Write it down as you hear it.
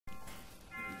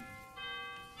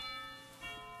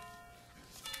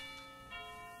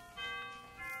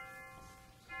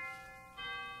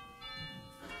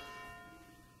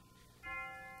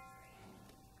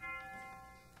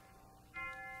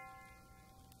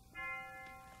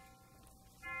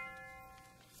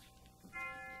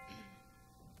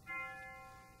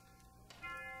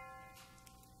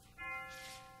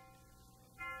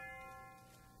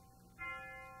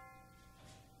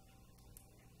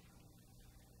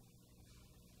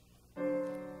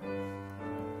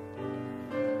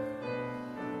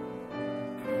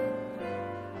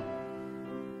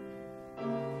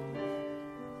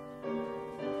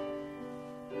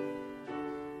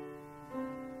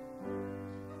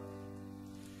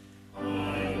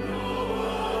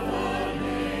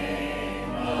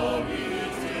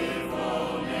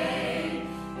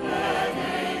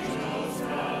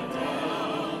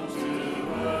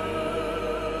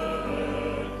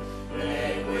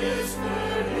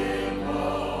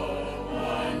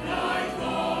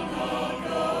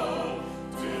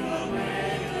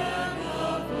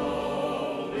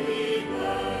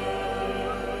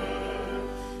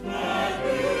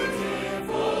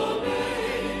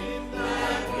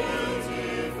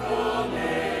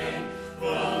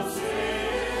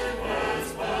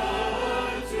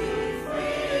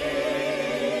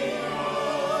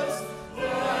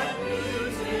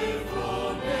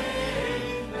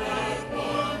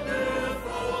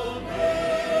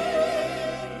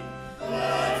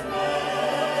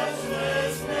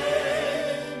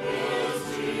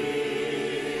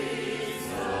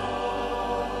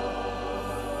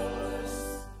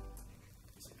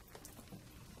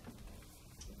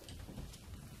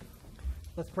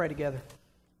Let's pray together.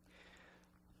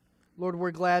 Lord,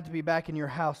 we're glad to be back in your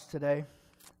house today,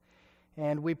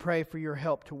 and we pray for your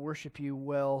help to worship you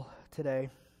well today.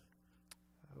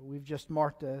 We've just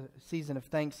marked a season of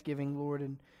Thanksgiving, Lord,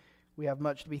 and we have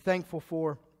much to be thankful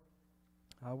for.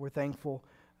 We're thankful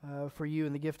for you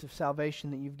and the gift of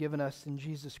salvation that you've given us in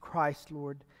Jesus Christ,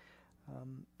 Lord.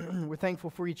 We're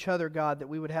thankful for each other, God, that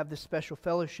we would have this special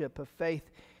fellowship of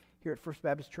faith here at First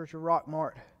Baptist Church of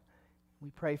Rockmart. We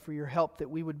pray for your help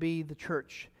that we would be the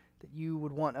church that you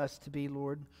would want us to be,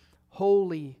 Lord.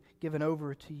 Wholly given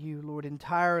over to you, Lord,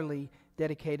 entirely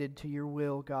dedicated to your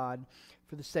will, God,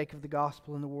 for the sake of the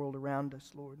gospel in the world around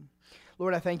us, Lord.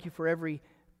 Lord, I thank you for every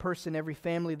person, every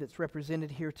family that's represented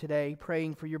here today,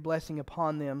 praying for your blessing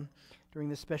upon them during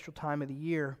this special time of the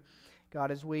year.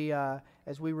 God, as we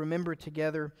remember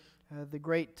together the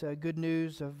great good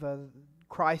news of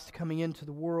Christ coming into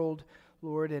the world,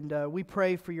 Lord, and we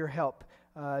pray for your help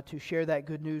to share that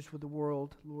good news with the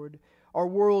world, Lord. Our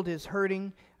world is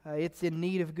hurting. It's in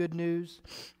need of good news,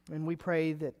 and we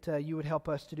pray that you would help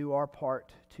us to do our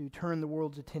part to turn the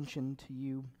world's attention to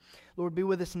you. Lord, be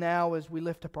with us now as we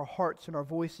lift up our hearts and our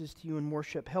voices to you in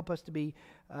worship. Help us to be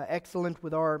excellent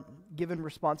with our given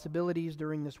responsibilities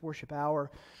during this worship hour.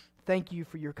 Thank you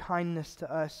for your kindness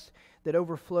to us that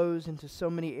overflows into so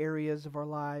many areas of our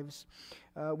lives.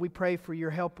 We pray for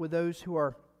your help with those who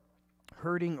are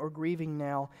hurting or grieving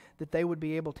now, that they would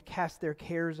be able to cast their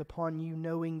cares upon you,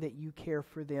 knowing that you care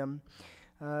for them.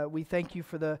 We thank you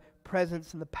for the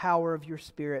presence and the power of your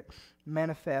Spirit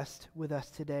manifest with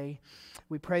us today.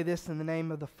 We pray this in the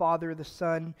name of the Father, the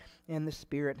Son, and the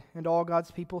Spirit. And all God's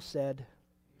people said,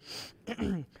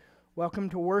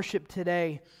 welcome to worship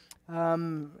today.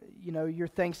 Your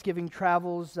Thanksgiving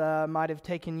travels might have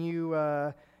taken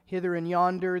you hither and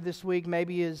yonder this week,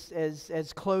 maybe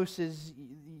as close as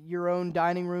your own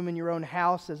dining room in your own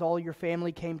house as all your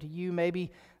family came to you.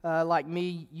 Maybe, like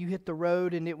me, you hit the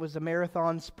road and it was a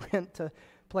marathon sprint to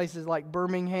places like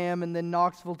Birmingham and then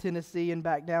Knoxville, Tennessee, and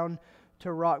back down to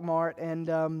Rockmart.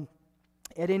 And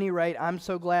at any rate, I'm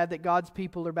so glad that God's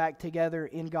people are back together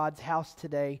in God's house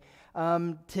today.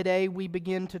 Today we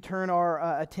begin to turn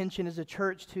our attention as a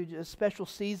church to a special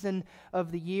season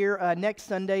of the year. Next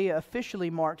Sunday officially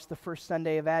marks the first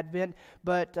Sunday of Advent,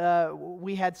 but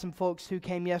we had some folks who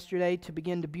came yesterday to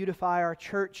begin to beautify our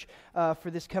church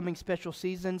for this coming special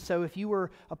season. So if you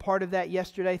were a part of that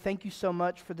yesterday, thank you so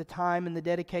much for the time and the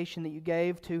dedication that you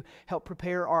gave to help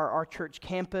prepare our church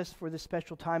campus for this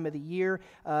special time of the year.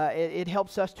 It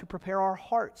helps us to prepare our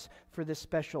hearts for this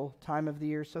special time of the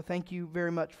year. So thank you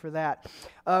very much for that.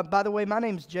 By the way, my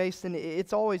name's Jason.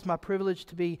 It's always my privilege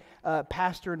to be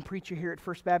pastor and preacher here at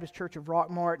First Baptist Church of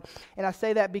Rockmart. And I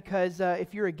say that because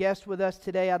if you're a guest with us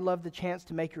today, I'd love the chance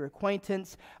to make your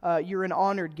acquaintance. You're an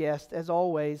honored guest, as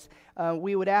always.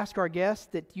 We would ask our guests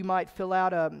that you might fill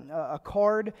out a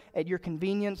card at your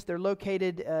convenience. They're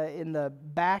located in the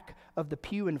back of the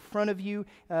pew in front of you.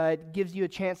 It gives you a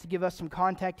chance to give us some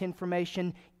contact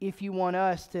information if you want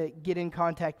us to get in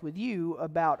contact with you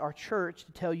about our church,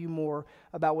 to tell you more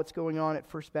about what's going on at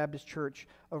First Baptist Church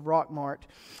of Rockmart.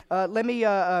 Let me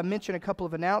mention a couple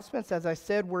of announcements. As I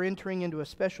said, we're entering into a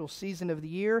special season of the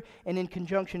year, and in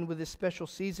conjunction with this special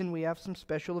season, we have some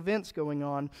special events going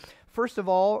on. First of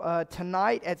all,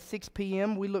 tonight at 6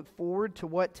 p.m., we look forward to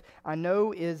what I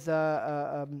know is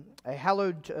a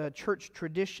hallowed church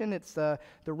tradition. It's the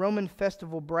Roman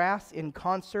Festival Brass in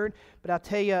concert. But I'll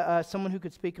tell you, someone who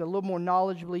could speak a little more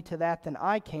knowledgeably to that than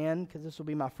I can, because this will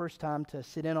be my first time to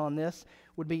sit in on this,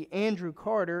 would be Andrew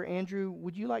Carter. Andrew,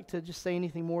 would you like to just say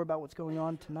anything more about what's going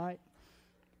on tonight?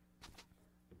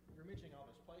 You're mentioning all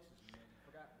those places, and you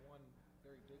forgot one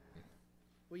very big thing.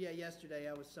 Well, yeah, yesterday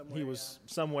I was somewhere. He was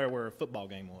somewhere where a football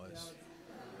game was.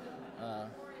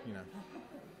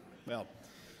 Well,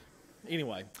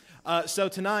 anyway. So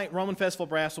tonight, Roman Festival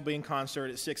Brass will be in concert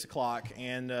at 6 o'clock.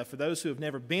 And for those who have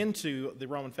never been to the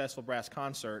Roman Festival Brass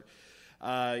concert,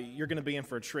 you're going to be in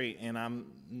for a treat. And I'm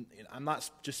not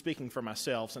just speaking for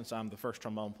myself, since I'm the first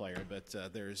trombone player,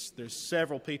 but there's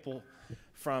several people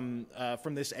from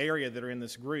this area that are in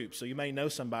this group. So you may know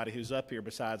somebody who's up here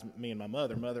besides me and my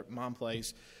mother. Mom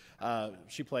plays.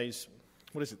 She plays.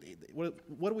 What is it?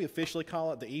 What do we officially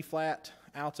call it? The E-flat,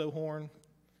 alto horn,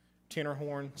 tenor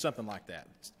horn, something like that.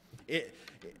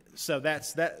 So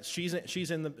that's that. She's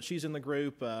in the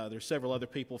group. There's several other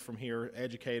people from here,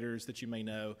 educators that you may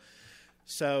know.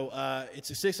 So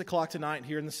it's at 6 o'clock tonight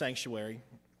here in the sanctuary,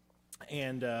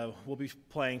 and we'll be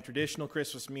playing traditional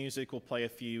Christmas music. We'll play a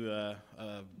few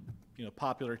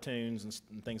popular tunes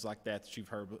and things like that you've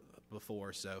heard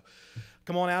before. So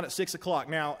come on out at 6 o'clock.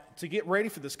 Now, to get ready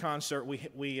for this concert,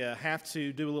 we have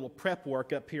to do a little prep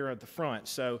work up here at the front.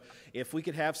 So if we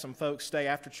could have some folks stay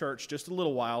after church just a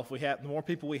little while, the more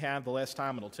people we have, the less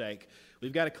time it'll take.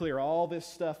 We've got to clear all this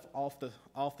stuff off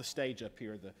the stage up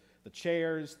here, the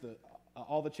chairs,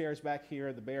 all the chairs back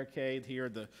here, the barricade here,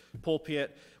 the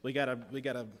pulpit. We got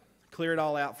to clear it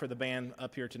all out for the band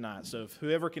up here tonight. So if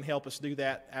whoever can help us do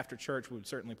that after church, we would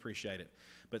certainly appreciate it.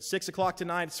 But 6 o'clock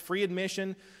tonight, it's free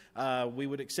admission. We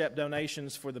would accept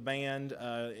donations for the band,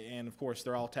 and of course,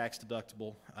 they're all tax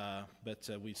deductible. But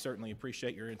we certainly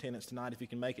appreciate your attendance tonight if you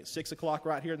can make it. 6 o'clock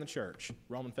right here in the church,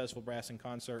 Roman Festival Brass in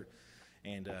concert,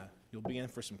 and you'll be in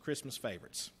for some Christmas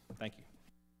favorites. Thank you.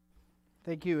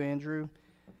 Thank you, Andrew.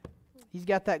 He's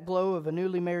got that glow of a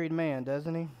newly married man,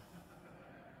 doesn't he?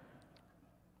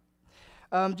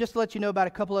 Just to let you know about a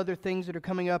couple other things that are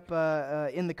coming up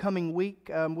in the coming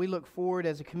week. We look forward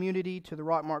as a community to the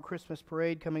Rockmart Christmas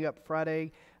Parade coming up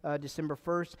Friday, December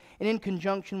 1st. And in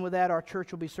conjunction with that, our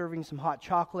church will be serving some hot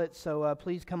chocolate. So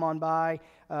please come on by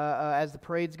as the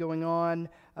parade's going on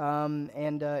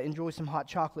and enjoy some hot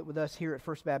chocolate with us here at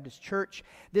First Baptist Church.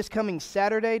 This coming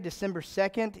Saturday, December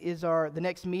 2nd, is the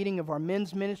next meeting of our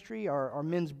men's ministry, our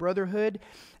men's brotherhood.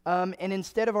 And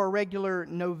instead of our regular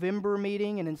November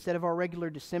meeting and instead of our regular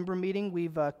December meeting,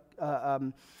 we've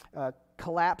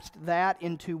collapsed that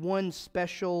into one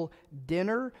special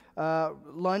dinner,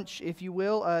 lunch, if you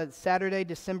will, Saturday,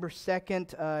 December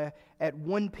 2nd at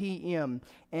 1 p.m.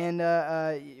 And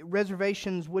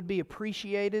reservations would be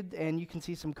appreciated, and you can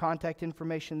see some contact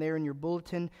information there in your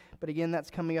bulletin. But again,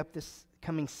 that's coming up this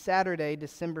coming Saturday,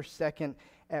 December 2nd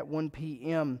at 1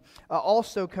 p.m.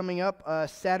 Also coming up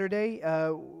Saturday,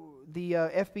 the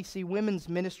FBC Women's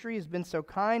Ministry has been so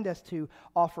kind as to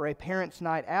offer a Parents'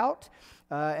 Night Out,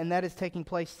 and that is taking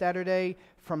place Saturday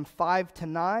from 5 to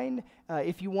 9.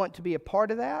 If you want to be a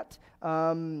part of that,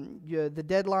 the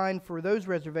deadline for those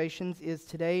reservations is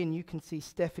today, and you can see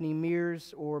Stephanie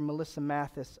Mears or Melissa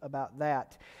Mathis about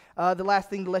that. The last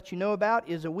thing to let you know about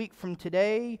is a week from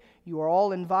today, you are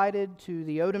all invited to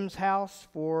the Odom's house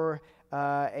for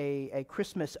a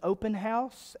Christmas open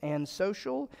house and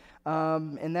social,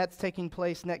 and that's taking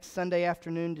place next Sunday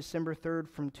afternoon, December 3rd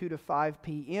from 2 to 5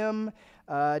 p.m.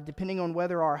 Depending on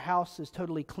whether our house is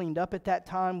totally cleaned up at that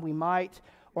time, we might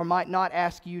or might not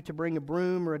ask you to bring a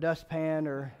broom or a dustpan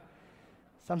or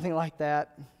something like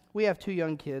that. We have 2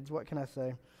 young kids, what can I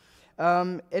say?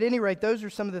 At any rate, those are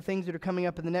some of the things that are coming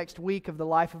up in the next week of the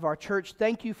life of our church.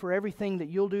 Thank you for everything that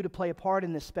you'll do to play a part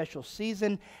in this special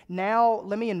season. Now,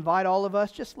 let me invite all of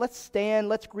us, just let's stand,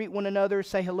 let's greet one another,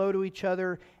 say hello to each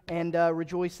other, and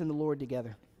rejoice in the Lord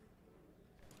together.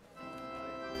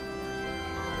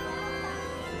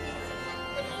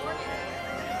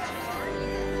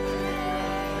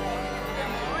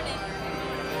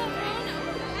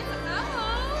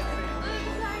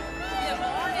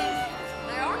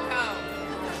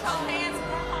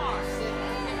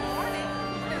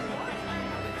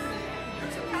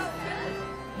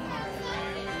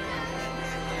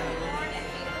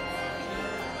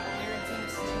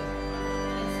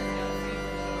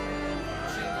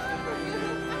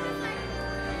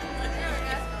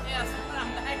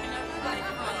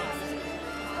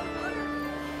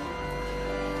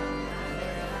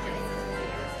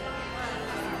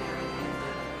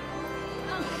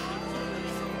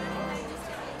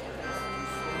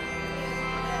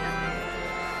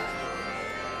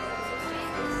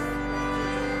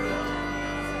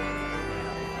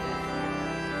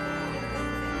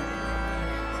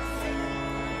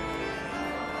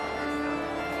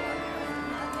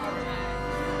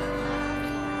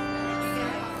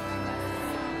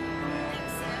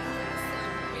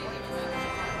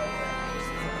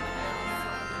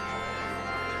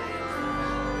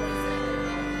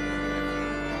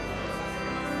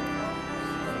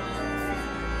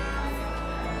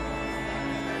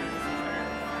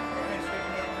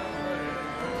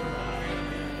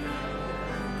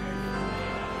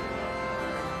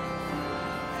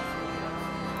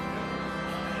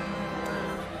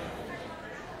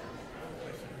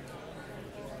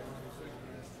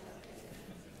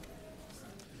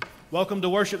 Welcome to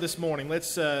worship this morning. Let's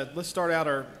start out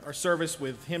our service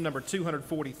with hymn number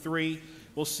 243.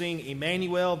 We'll sing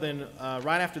Emmanuel, then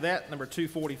right after that, number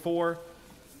 244,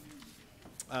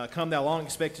 Come Thou Long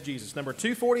Expected Jesus. Number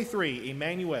 243,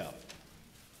 Emmanuel.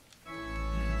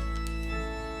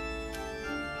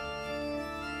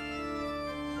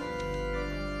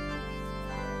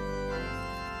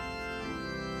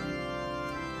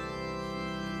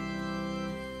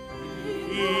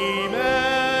 Emmanuel,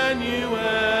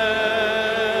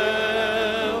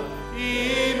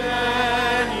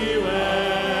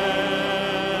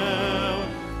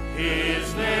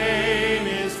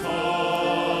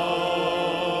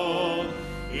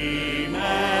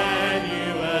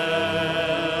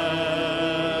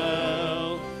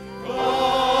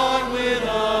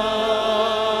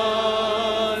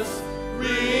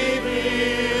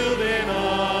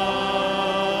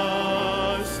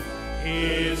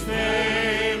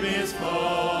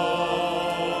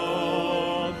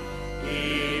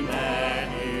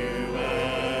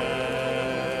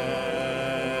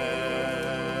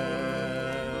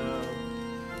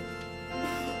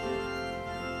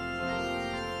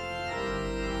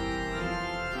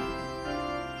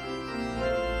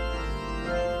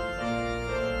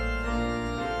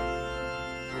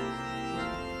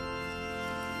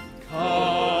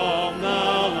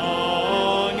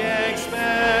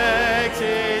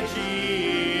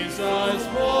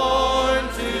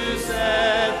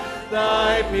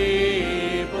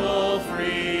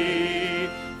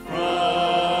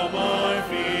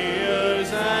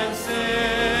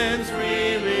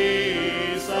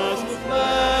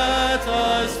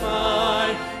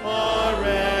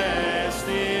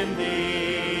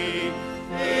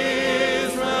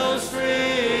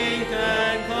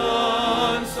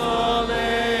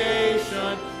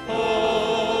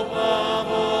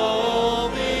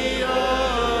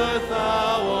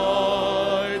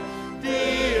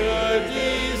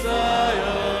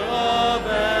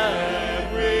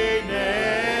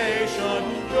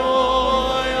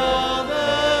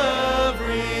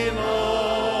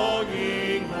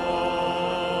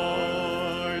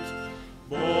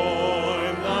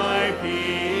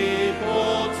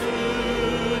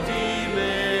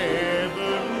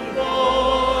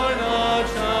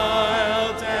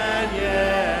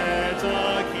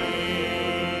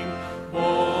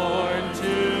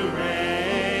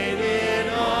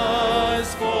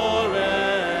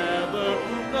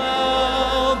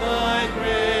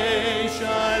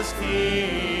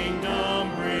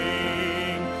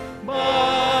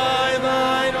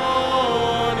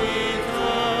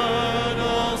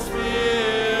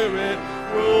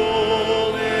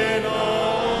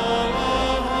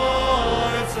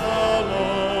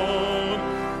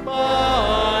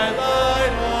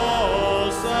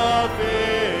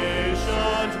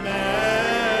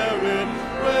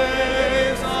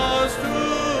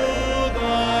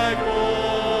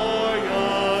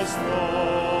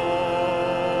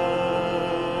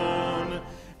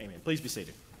 Please be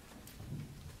seated.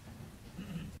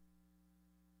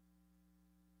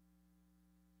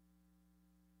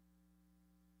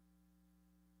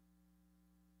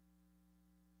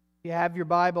 If you have your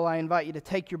Bible, I invite you to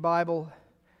take your Bible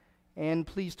and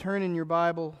please turn in your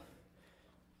Bible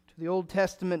to the Old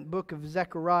Testament book of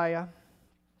Zechariah.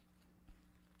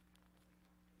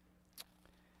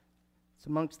 It's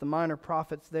amongst the minor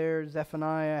prophets there: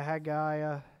 Zephaniah,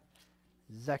 Haggai,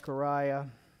 Zechariah.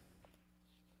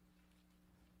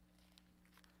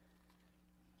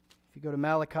 If you go to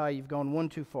Malachi, you've gone one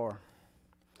too far.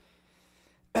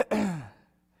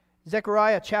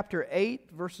 Zechariah chapter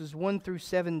 8, verses 1 through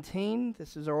 17.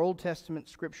 This is our Old Testament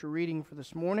scripture reading for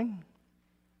this morning.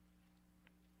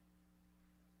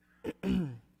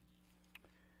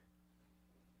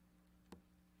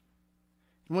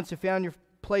 Once you've found your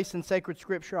place in sacred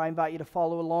scripture, I invite you to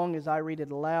follow along as I read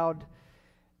it aloud.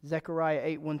 Zechariah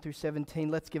 8, 1 through 17.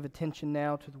 Let's give attention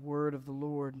now to the word of the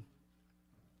Lord.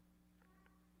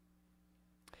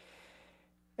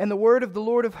 And the word of the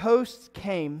Lord of hosts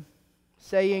came,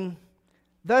 saying,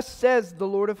 Thus says the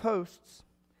Lord of hosts,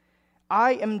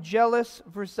 I am jealous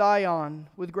for Zion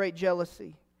with great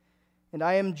jealousy, and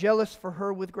I am jealous for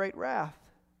her with great wrath.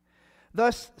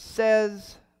 Thus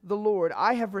says the Lord,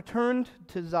 I have returned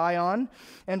to Zion,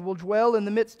 and will dwell in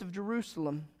the midst of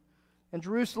Jerusalem. And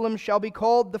Jerusalem shall be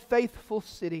called the faithful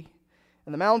city,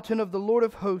 and the mountain of the Lord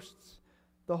of hosts,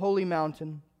 the holy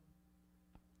mountain.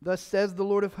 Thus says the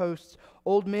Lord of hosts,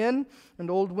 Old men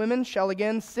and old women shall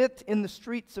again sit in the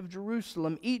streets of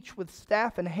Jerusalem, each with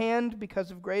staff in hand because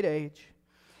of great age.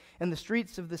 And the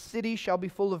streets of the city shall be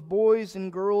full of boys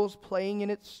and girls playing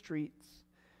in its streets.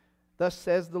 Thus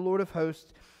says the Lord of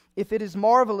hosts, If it is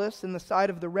marvelous in the sight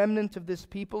of the remnant of this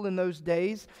people in those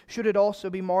days, should it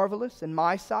also be marvelous in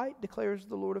my sight, declares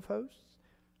the Lord of hosts?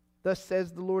 Thus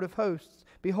says the Lord of hosts,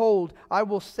 Behold, I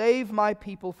will save my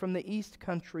people from the east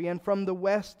country and from the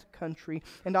west country,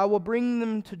 and I will bring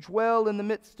them to dwell in the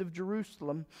midst of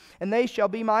Jerusalem. And they shall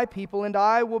be my people, and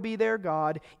I will be their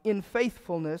God, in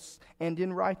faithfulness and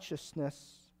in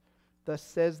righteousness. Thus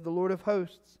says the Lord of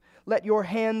hosts, Let your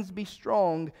hands be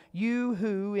strong, you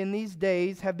who in these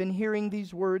days have been hearing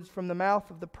these words from the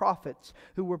mouth of the prophets,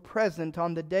 who were present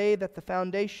on the day that the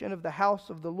foundation of the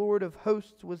house of the Lord of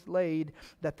hosts was laid,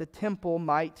 that the temple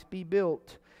might be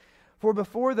built. For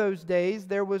before those days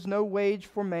there was no wage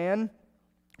for man,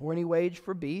 or any wage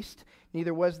for beast,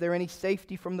 neither was there any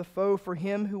safety from the foe for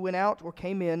him who went out or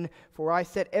came in, for I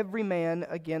set every man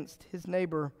against his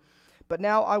neighbor. But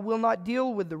now I will not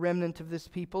deal with the remnant of this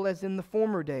people as in the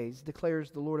former days, declares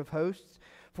the Lord of hosts.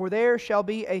 For there shall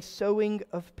be a sowing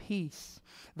of peace.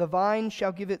 The vine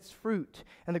shall give its fruit,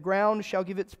 and the ground shall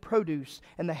give its produce,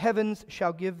 and the heavens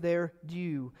shall give their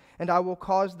dew. And I will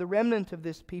cause the remnant of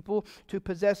this people to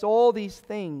possess all these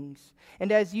things. And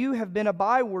as you have been a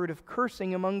byword of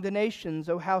cursing among the nations,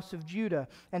 O house of Judah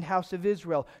and house of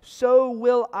Israel, so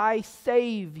will I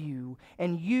save you,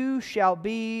 and you shall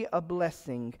be a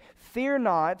blessing. Fear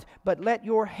not, but let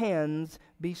your hands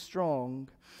be strong.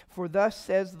 For thus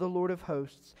says the Lord of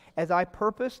hosts, As I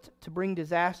purposed to bring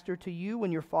disaster to you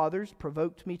when your fathers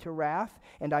provoked me to wrath,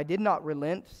 and I did not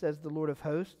relent, says the Lord of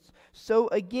hosts, so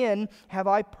again have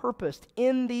I purposed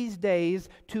in these days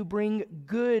to bring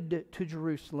good to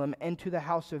Jerusalem and to the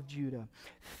house of Judah.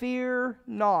 Fear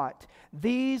not.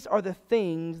 These are the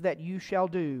things that you shall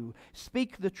do.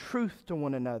 Speak the truth to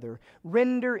one another.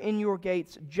 Render in your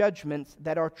gates judgments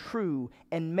that are true,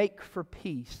 and make for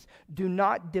peace. Do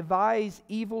not devise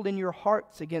evil in your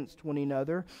hearts against one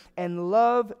another, and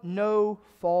love no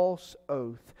false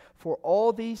oath. For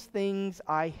all these things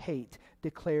I hate,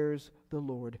 declares the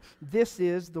Lord. This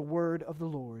is the word of the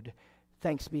Lord.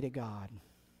 Thanks be to God.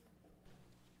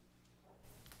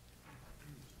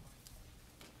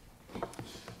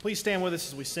 Please stand with us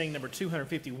as we sing number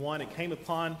 251, It Came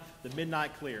Upon the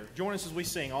Midnight Clear. Join us as we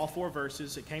sing all four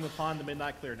verses, It Came Upon the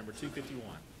Midnight Clear, number 251.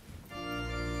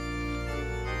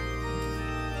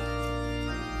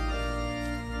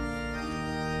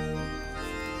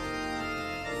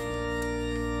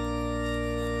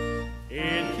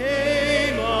 It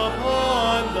came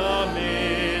upon the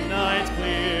midnight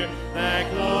clear,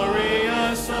 that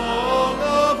glorious song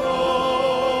of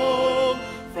old,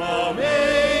 from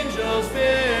angels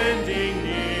bending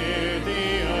near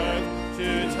the earth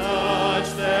to touch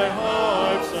their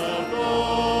harps of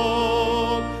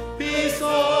gold. Peace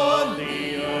on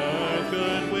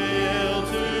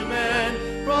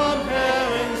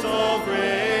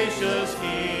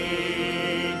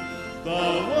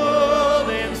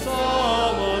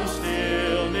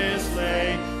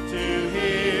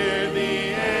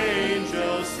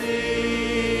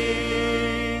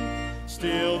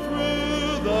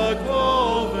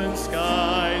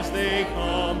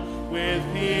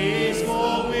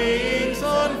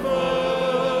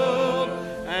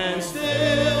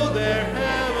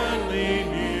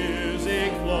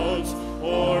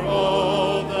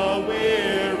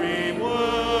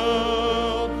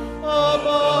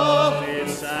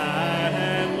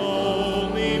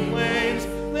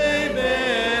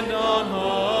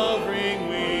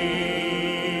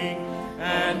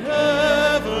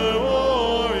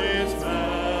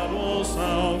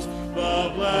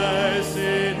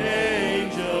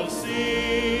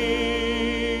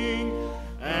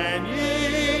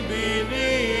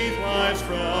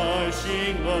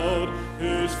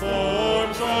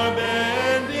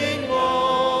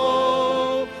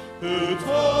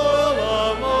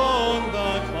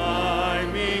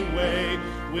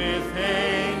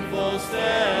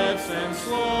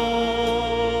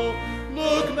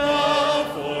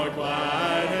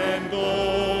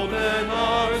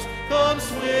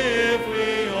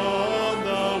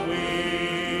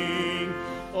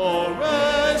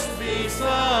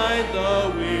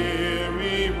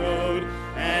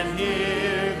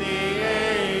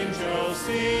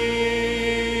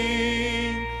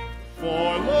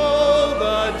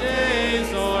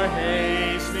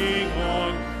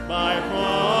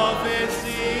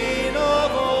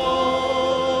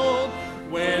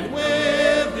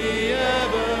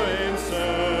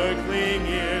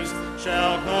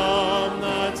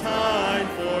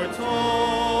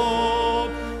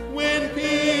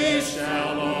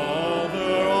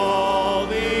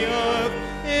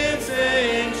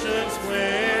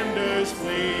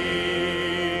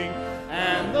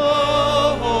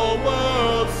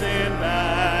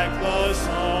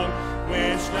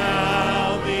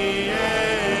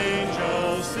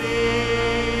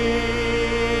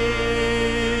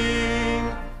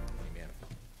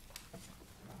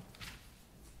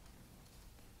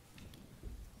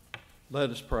Let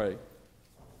us pray.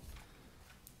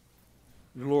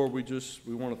 Lord, we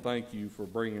want to thank you for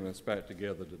bringing us back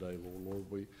together today, Lord.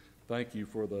 Lord, we thank you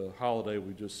for the holiday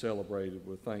we just celebrated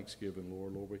with Thanksgiving,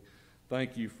 Lord. Lord, we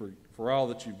thank you for all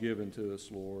that you've given to us,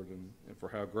 Lord, and for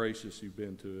how gracious you've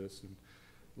been to us. And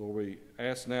Lord, we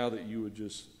ask now that you would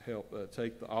just help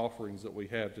take the offerings that we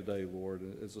have today, Lord,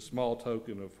 as a small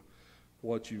token of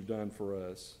what you've done for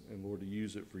us, and Lord, to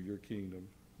use it for your kingdom.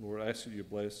 Lord, I ask that you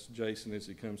bless Jason as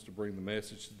he comes to bring the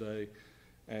message today.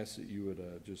 Ask that you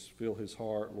would just fill his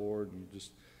heart, Lord, and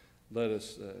just let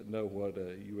us know what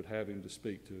you would have him to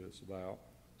speak to us about.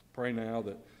 Pray now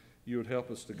that you would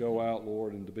help us to go out,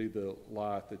 Lord, and to be the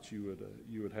light that you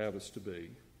would have us to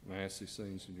be. And I ask these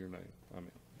things in your name.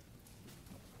 Amen.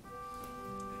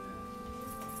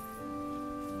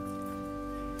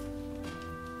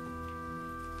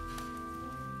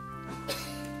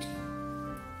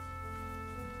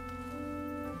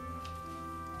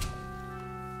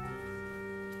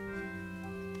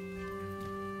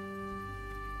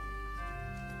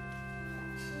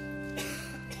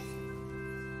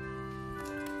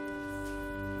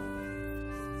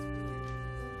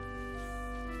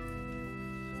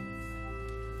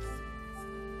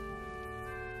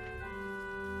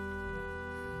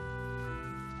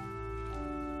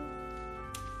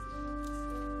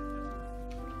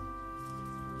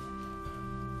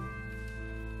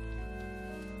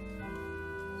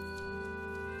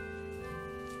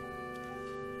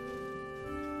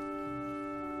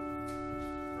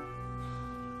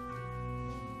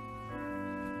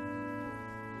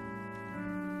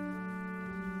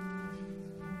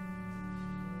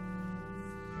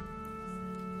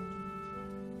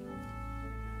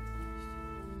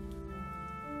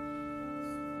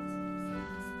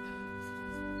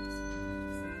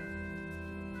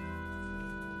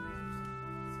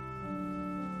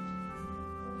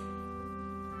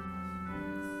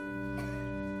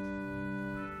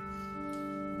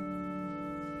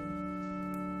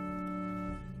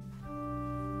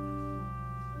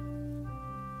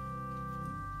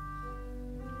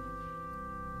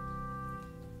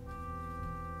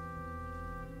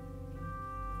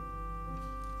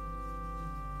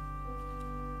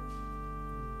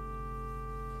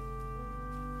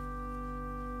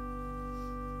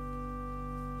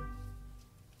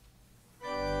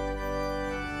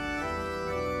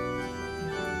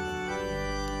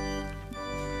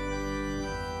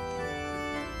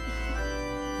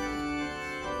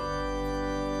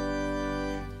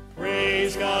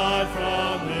 Praise God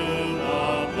from whom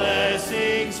all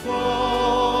blessings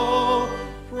flow.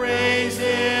 Praise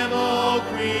him, O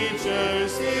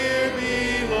creatures here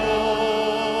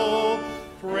below.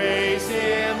 Praise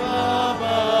him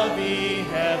above the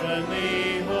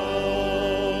heavenly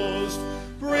host.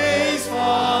 Praise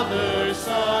Father,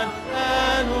 Son,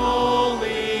 and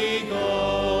Holy Ghost.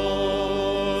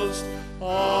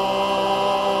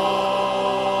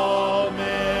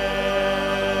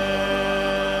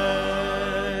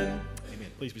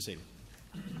 Please be seated.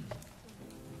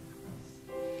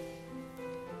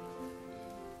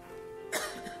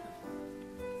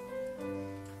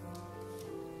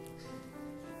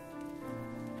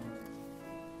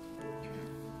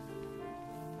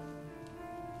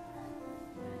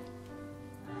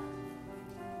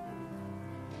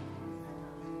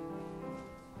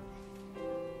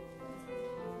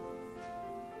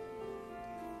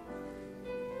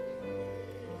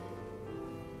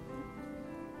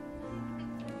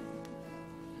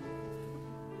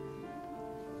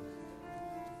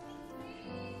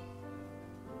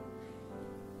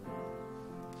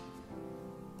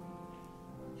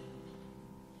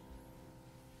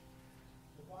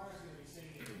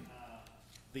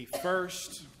 The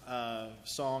first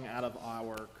song out of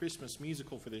our Christmas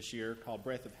musical for this year called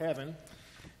Breath of Heaven.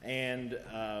 And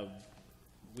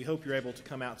we hope you're able to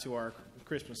come out to our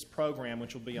Christmas program,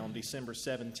 which will be on December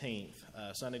 17th,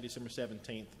 Sunday, December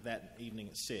 17th, that evening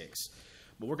at 6.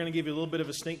 But we're going to give you a little bit of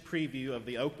a sneak preview of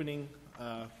the opening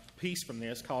piece from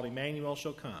this called Emmanuel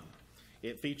Shall Come.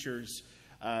 It features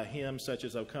hymns such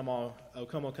as O Come, O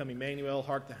Come Emmanuel,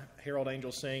 Hark the Herald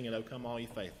Angels Sing, and O Come All Ye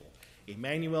Faithful.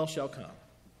 Emmanuel Shall Come.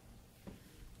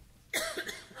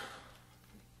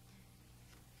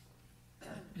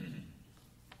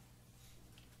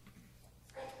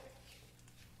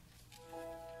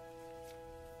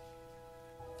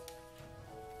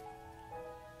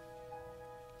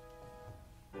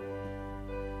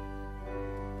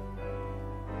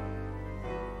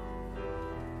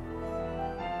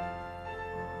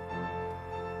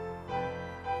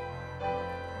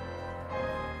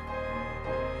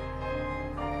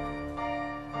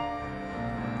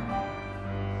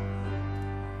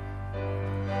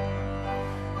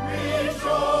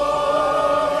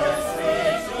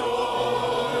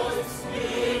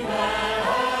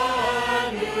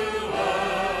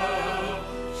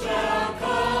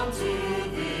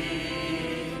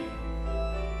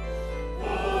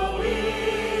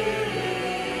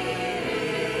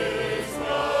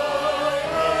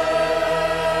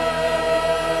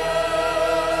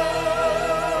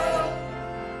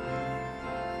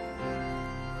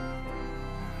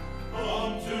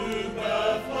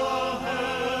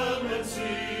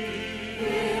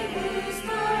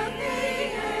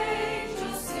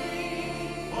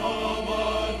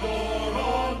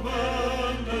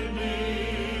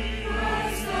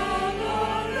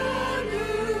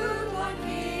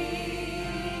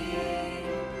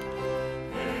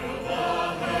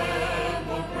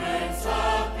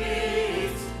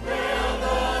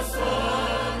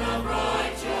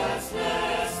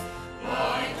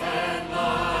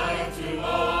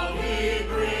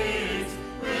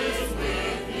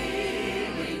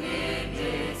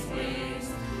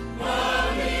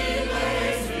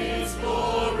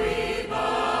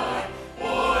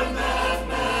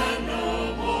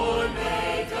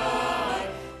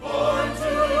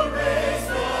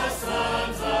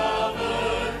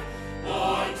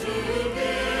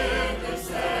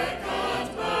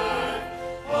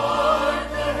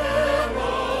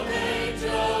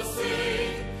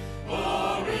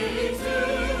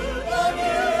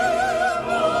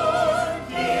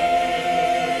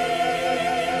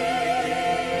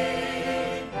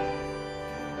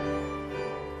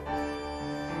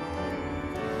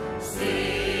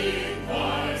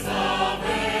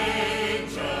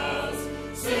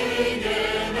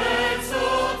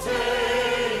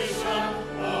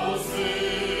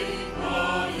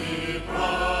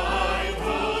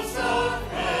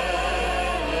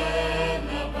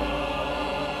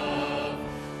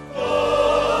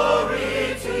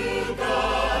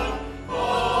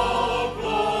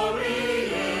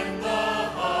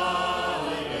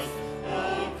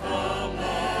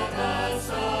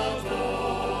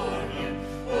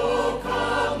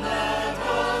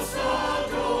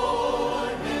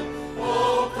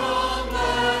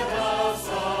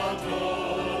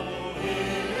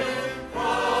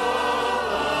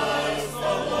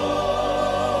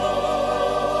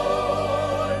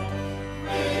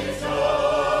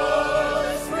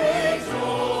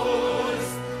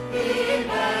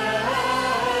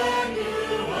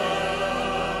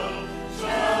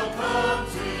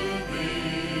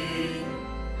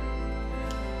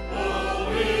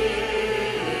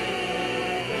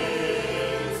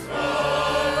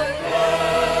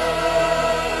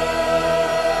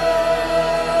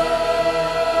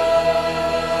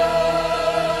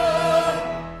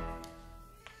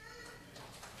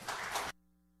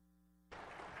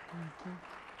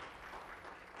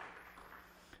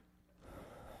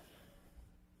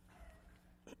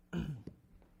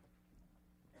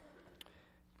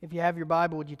 If you have your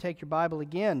Bible, would you take your Bible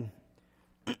again?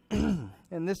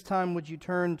 And this time, would you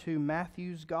turn to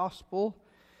Matthew's Gospel,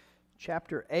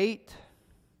 chapter 8,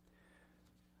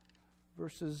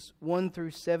 verses 1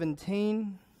 through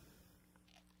 17.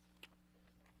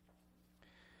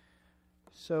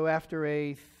 So after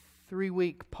a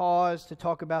 3-week pause to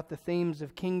talk about the themes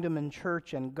of kingdom and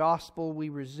church and gospel, we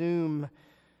resume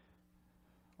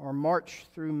our march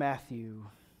through Matthew.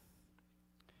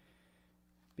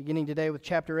 Beginning today with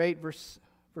chapter 8,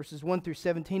 verses 1 through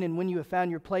 17. And when you have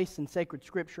found your place in sacred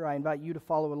Scripture, I invite you to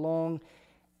follow along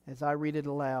as I read it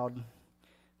aloud.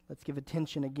 Let's give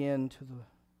attention again to the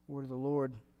word of the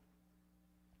Lord.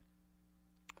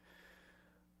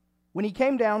 When he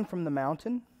came down from the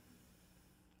mountain,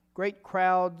 great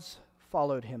crowds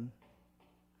followed him.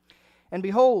 And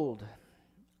behold,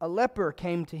 a leper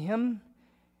came to him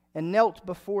and knelt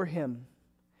before him,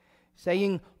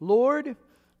 saying, Lord,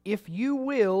 if you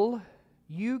will,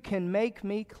 you can make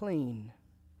me clean.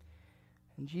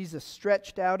 And Jesus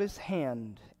stretched out his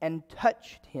hand and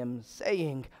touched him,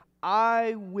 saying,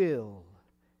 I will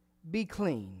be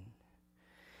clean.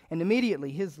 And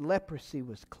immediately his leprosy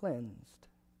was cleansed.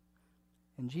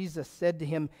 And Jesus said to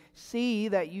him, see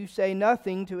that you say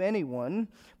nothing to anyone,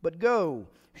 but go,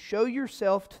 show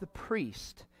yourself to the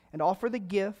priest, and offer the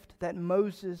gift that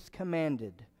Moses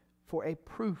commanded for a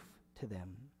proof to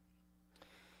them.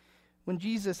 When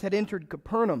Jesus had entered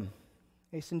Capernaum,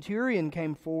 a centurion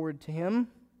came forward to him,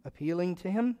 appealing to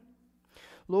him,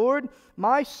 Lord,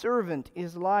 my servant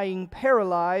is lying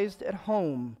paralyzed at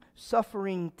home,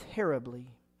 suffering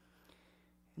terribly.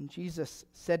 And Jesus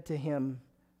said to him,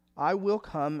 I will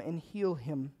come and heal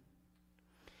him.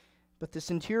 But the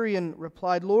centurion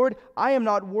replied, Lord, I am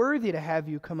not worthy to have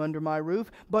you come under my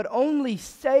roof, but only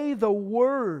say the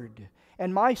word,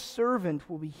 and my servant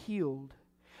will be healed.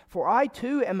 For I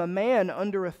too am a man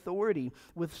under authority,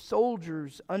 with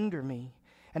soldiers under me.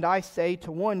 And I say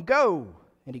to one, go,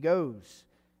 and he goes.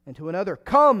 And to another,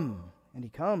 come, and he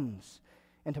comes.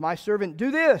 And to my servant,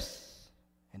 do this,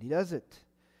 and he does it.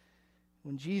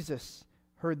 When Jesus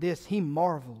heard this, he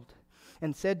marveled,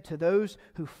 and said to those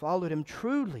who followed him,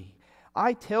 truly,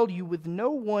 I tell you, with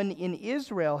no one in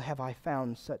Israel have I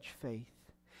found such faith.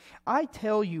 I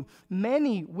tell you,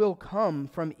 many will come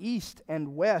from east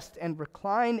and west and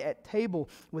recline at table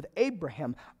with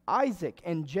Abraham, Isaac,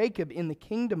 and Jacob in the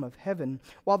kingdom of heaven,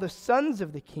 while the sons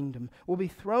of the kingdom will be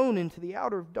thrown into the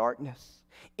outer darkness.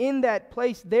 In that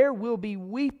place there will be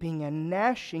weeping and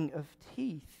gnashing of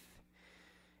teeth.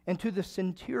 And to the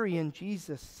centurion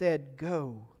Jesus said,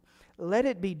 go, let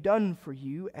it be done for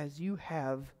you as you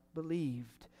have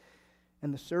believed.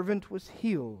 And the servant was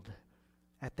healed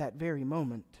at that very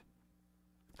moment.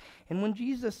 And when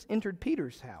Jesus entered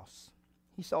Peter's house,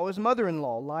 he saw his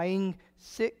mother-in-law lying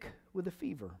sick with a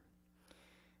fever.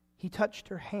 He touched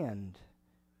her hand,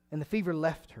 and the fever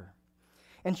left her,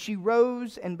 and she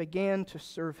rose and began to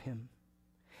serve him.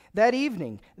 That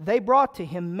evening they brought to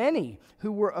him many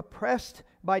who were oppressed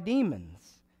by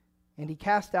demons, and he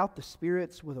cast out the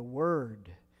spirits with a word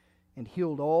and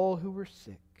healed all who were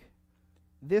sick.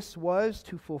 This was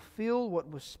to fulfill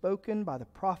what was spoken by the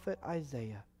prophet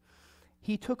Isaiah.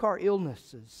 He took our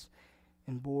illnesses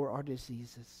and bore our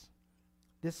diseases.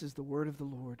 This is the word of the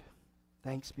Lord.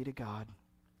 Thanks be to God.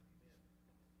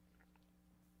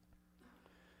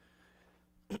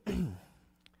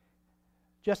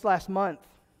 Just last month,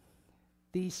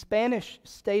 the Spanish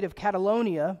state of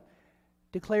Catalonia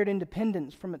declared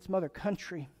independence from its mother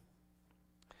country.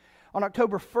 On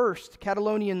October 1st,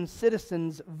 Catalonian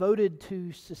citizens voted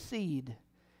to secede.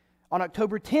 On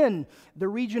October 10, the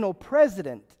regional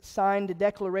president signed a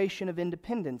declaration of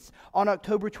independence. On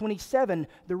October 27,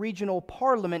 the regional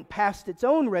parliament passed its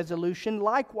own resolution,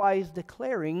 likewise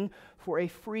declaring for a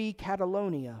free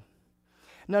Catalonia.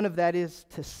 None of that is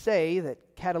to say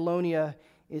that Catalonia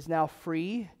is now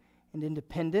free and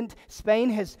independent. Spain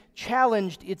has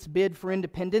challenged its bid for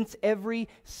independence every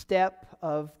step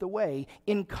of the way,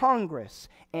 in Congress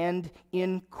and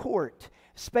in court.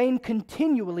 Spain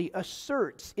continually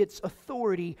asserts its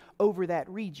authority over that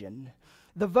region.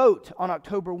 The vote on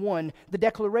October 1, the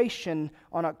declaration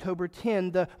on October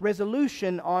 10, the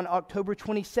resolution on October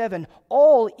 27,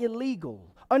 all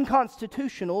illegal,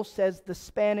 unconstitutional, says the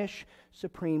Spanish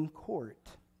Supreme Court.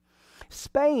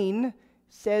 Spain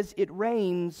says it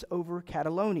reigns over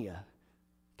Catalonia.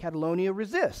 Catalonia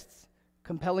resists,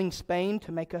 compelling Spain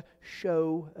to make a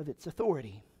show of its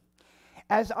authority.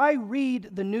 As I read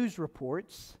the news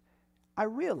reports, I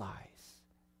realize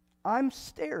I'm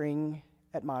staring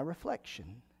at my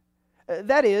reflection.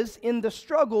 That is, in the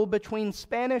struggle between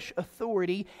Spanish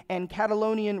authority and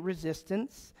Catalonian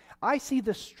resistance, I see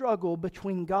the struggle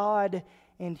between God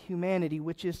and humanity,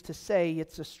 which is to say,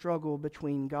 it's a struggle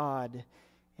between God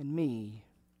and me.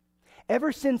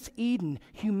 Ever since Eden,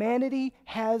 humanity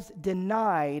has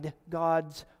denied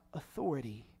God's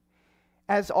authority.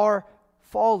 As our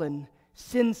fallen,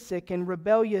 sin-sick, and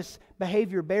rebellious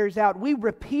behavior bears out, we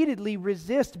repeatedly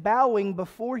resist bowing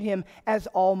before Him as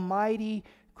Almighty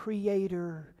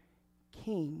Creator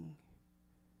King.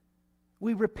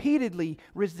 We repeatedly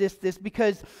resist this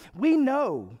because we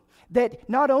know that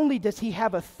not only does He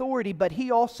have authority, but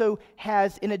He also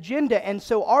has an agenda, and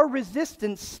so our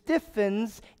resistance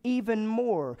stiffens even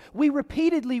more. We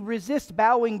repeatedly resist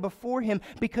bowing before Him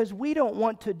because we don't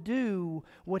want to do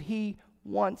what He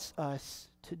wants us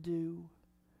to do.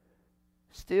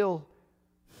 Still,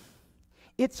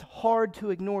 it's hard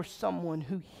to ignore someone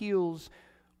who heals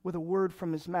with a word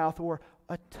from His mouth or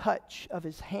a touch of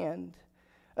His hand.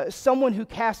 Someone who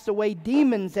casts away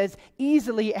demons as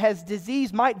easily as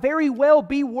disease might very well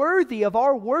be worthy of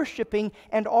our worshiping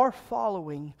and our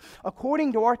following.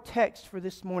 According to our text for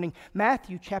this morning,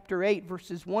 Matthew chapter 8,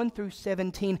 verses 1 through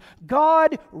 17,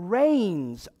 God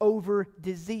reigns over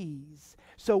disease.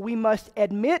 So we must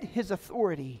admit His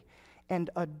authority and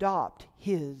adopt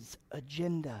His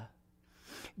agenda.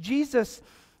 Jesus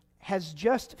has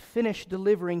just finished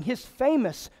delivering His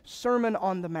famous Sermon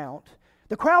on the Mount.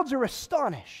 The crowds are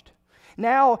astonished.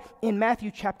 Now, in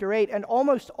Matthew chapter 8 and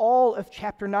almost all of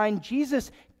chapter 9,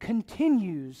 Jesus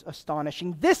continues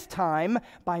astonishing, this time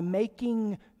by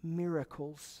making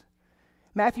miracles.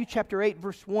 Matthew chapter 8,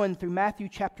 verse 1 through Matthew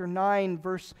chapter 9,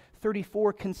 verse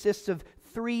 34 consists of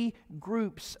 3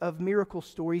 groups of miracle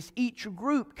stories. Each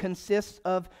group consists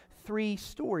of 3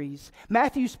 stories.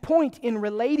 Matthew's point in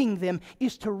relating them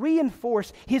is to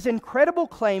reinforce his incredible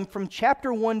claim from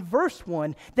chapter 1, verse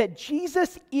 1, that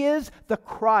Jesus is the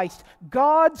Christ,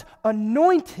 God's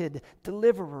anointed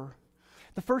deliverer.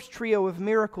 The first trio of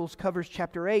miracles covers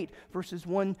chapter 8, verses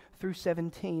 1 through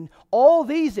 17. All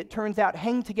these, it turns out,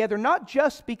 hang together not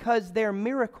just because they're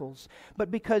miracles, but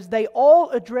because they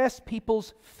all address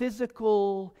people's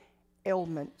physical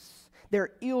ailments,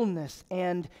 their illness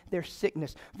and their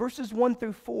sickness. Verses 1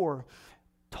 through 4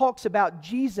 talks about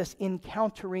Jesus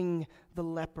encountering the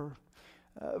leper.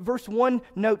 Verse 1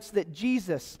 notes that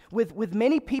Jesus, with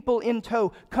many people in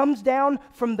tow, comes down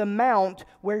from the mount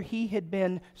where He had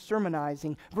been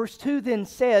sermonizing. Verse 2 then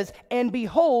says, "And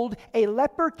behold, a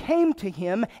leper came to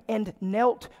Him and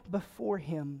knelt before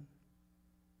Him."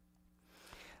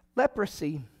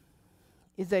 Leprosy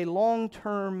is a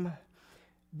long-term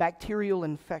bacterial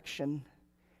infection.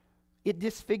 It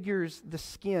disfigures the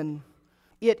skin.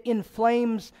 It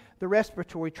inflames the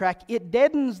respiratory tract. It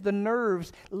deadens the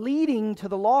nerves, leading to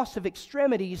the loss of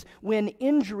extremities when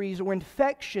injuries or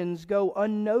infections go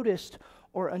unnoticed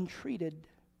or untreated.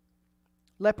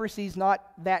 Leprosy is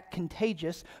not that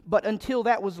contagious, but until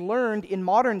that was learned in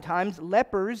modern times,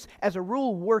 lepers, as a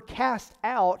rule, were cast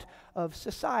out of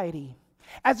society.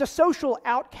 As a social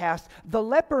outcast, the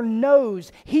leper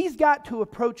knows he's got to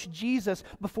approach Jesus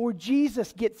before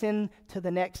Jesus gets into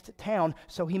the next town,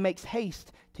 so he makes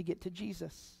haste to get to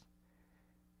Jesus.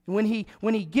 When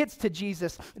he gets to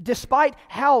Jesus, despite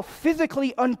how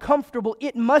physically uncomfortable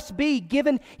it must be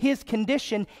given his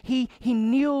condition, he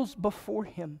kneels before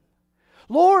Him.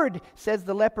 "Lord," says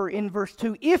the leper in verse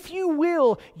 2, "if you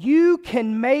will, you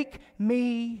can make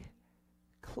me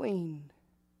clean."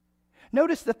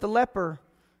 Notice that the leper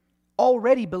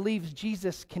already believes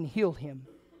Jesus can heal him.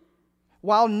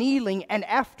 While kneeling and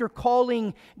after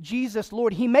calling Jesus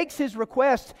Lord, he makes his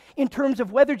request in terms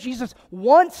of whether Jesus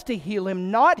wants to heal him,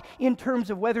 not in terms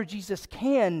of whether Jesus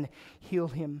can heal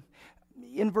him.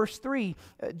 In verse 3,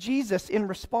 Jesus, in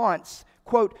response,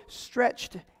 quote,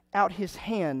 stretched out His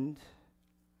hand.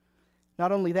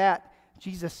 Not only that,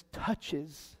 Jesus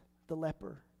touches the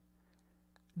leper.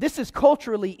 This is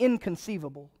culturally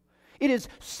inconceivable. It is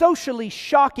socially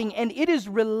shocking, and it is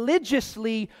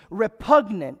religiously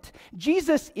repugnant.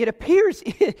 Jesus, it appears,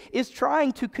 is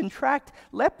trying to contract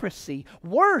leprosy.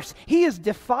 Worse, He is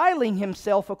defiling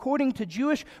Himself according to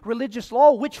Jewish religious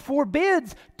law, which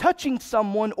forbids touching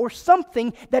someone or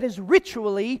something that is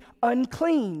ritually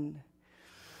unclean.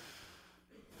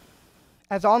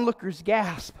 As onlookers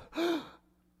gasp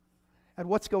at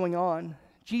what's going on,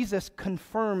 Jesus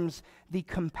confirms the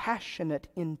compassionate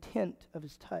intent of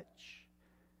His touch.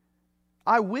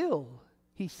 "I will,"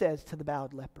 He says to the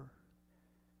bowed leper,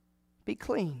 "be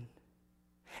clean."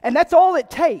 And that's all it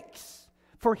takes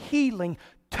for healing,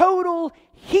 total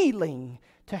healing,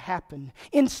 to happen.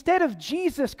 Instead of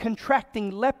Jesus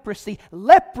contracting leprosy,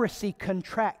 leprosy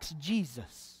contracts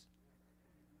Jesus.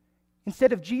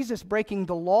 Instead of Jesus breaking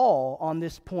the law on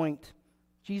this point,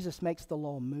 Jesus makes the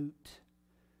law moot.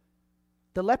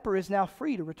 The leper is now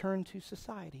free to return to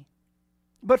society.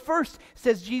 But first,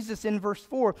 says Jesus in verse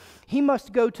 4, he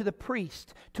must go to the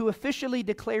priest to officially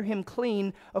declare him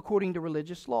clean according to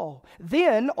religious law.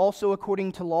 Then, also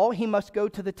according to law, he must go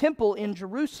to the temple in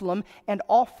Jerusalem and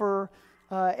offer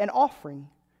an offering.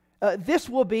 This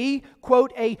will be,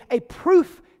 quote, a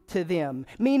proof to them,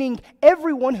 meaning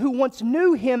everyone who once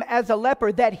knew him as a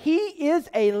leper, that he is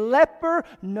a leper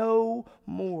no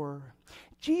more.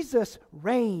 Jesus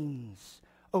reigns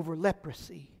over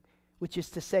leprosy, which is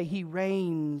to say, he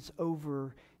reigns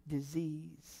over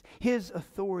disease. His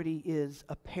authority is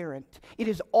apparent. It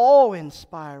is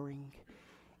awe-inspiring,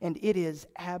 and it is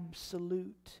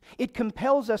absolute. It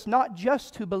compels us not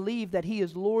just to believe that he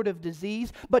is Lord of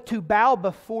disease, but to bow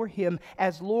before him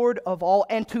as Lord of all,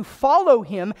 and to follow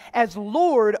him as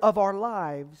Lord of our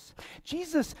lives.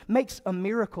 Jesus makes a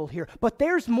miracle here, but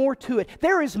there's more to it.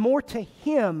 There is more to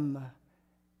him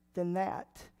than that.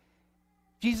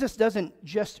 Jesus doesn't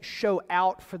just show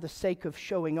out for the sake of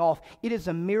showing off. It is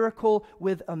a miracle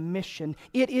with a mission.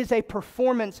 It is a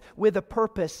performance with a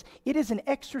purpose. It is an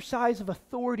exercise of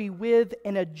authority with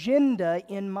an agenda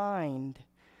in mind.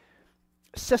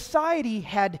 Society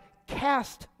had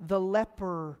cast the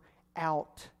leper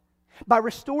out. By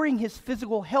restoring his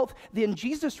physical health, then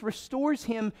Jesus restores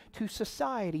him to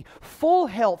society. Full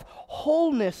health,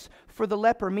 wholeness for the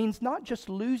leper means not just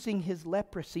losing his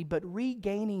leprosy, but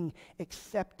regaining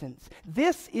acceptance.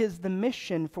 This is the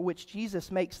mission for which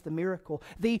Jesus makes the miracle.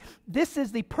 This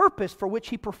is the purpose for which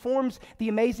he performs the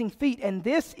amazing feat, and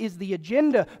this is the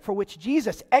agenda for which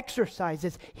Jesus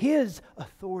exercises his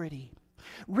authority.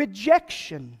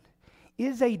 Rejection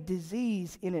is a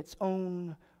disease in its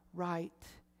own right.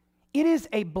 It is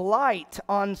a blight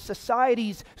on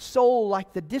society's soul,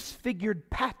 like the disfigured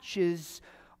patches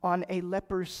on a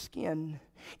leper's skin.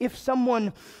 If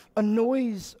someone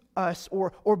annoys us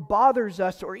or bothers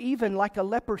us, or even like a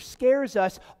leper scares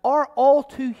us, our all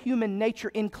too human nature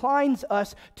inclines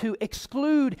us to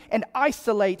exclude and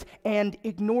isolate and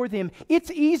ignore them.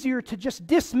 It's easier to just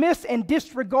dismiss and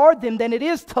disregard them than it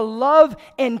is to love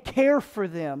and care for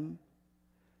them.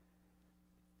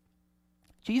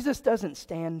 Jesus doesn't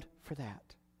stand for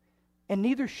that, and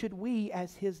neither should we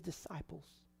as his disciples.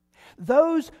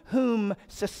 Those whom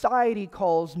society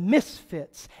calls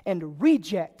misfits and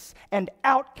rejects and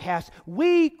outcasts,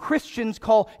 we Christians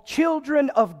call children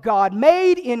of God,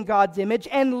 made in God's image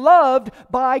and loved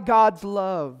by God's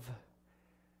love.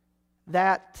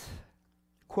 That,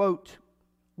 quote,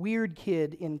 weird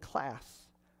kid in class,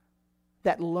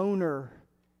 that loner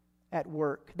at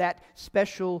work, that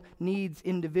special needs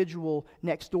individual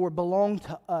next door belong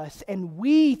to us, and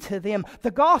we to them.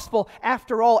 The gospel,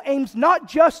 after all, aims not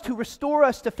just to restore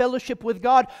us to fellowship with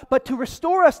God, but to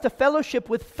restore us to fellowship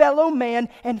with fellow man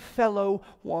and fellow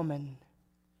woman.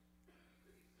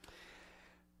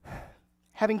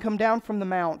 Having come down from the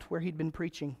mount where he'd been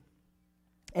preaching,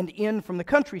 and in from the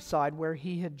countryside where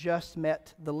he had just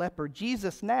met the leper,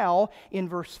 Jesus now, in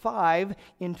verse 5,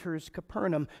 enters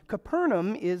Capernaum.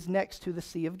 Capernaum is next to the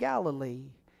Sea of Galilee.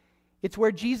 It's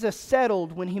where Jesus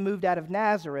settled when he moved out of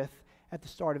Nazareth at the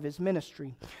start of his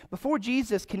ministry. Before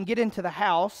Jesus can get into the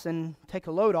house and take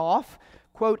a load off,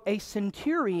 quote, a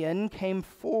centurion came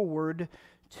forward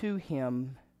to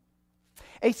him.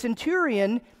 A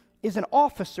centurion is an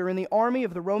officer in the army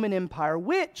of the Roman Empire,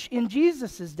 which in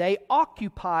Jesus' day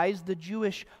occupies the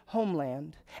Jewish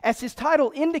homeland. As his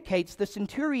title indicates, the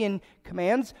centurion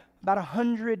commands about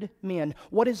 100 men.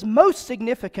 What is most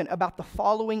significant about the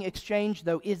following exchange,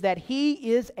 though, is that he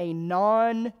is a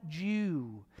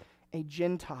non-Jew, a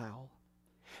Gentile.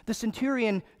 The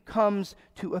centurion comes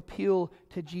to appeal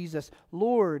to Jesus.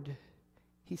 Lord,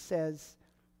 he says,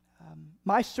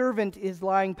 my servant is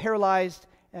lying paralyzed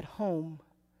at home.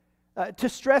 To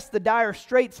stress the dire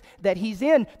straits that he's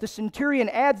in, the centurion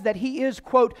adds that he is,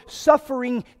 quote,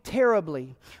 suffering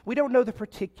terribly. We don't know the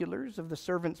particulars of the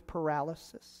servant's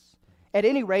paralysis. At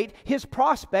any rate, his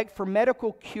prospect for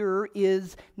medical cure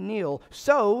is nil.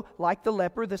 So, like the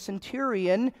leper, the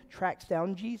centurion tracks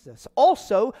down Jesus.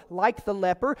 Also, like the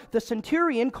leper, the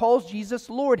centurion calls Jesus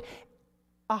Lord,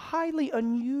 a highly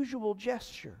unusual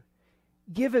gesture,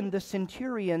 given the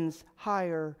centurion's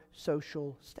higher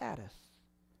social status.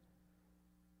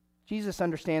 Jesus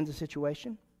understands the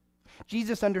situation.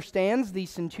 Jesus understands the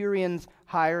centurion's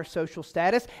higher social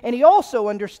status, and he also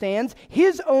understands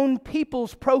his own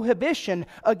people's prohibition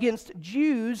against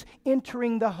Jews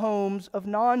entering the homes of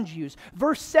non-Jews.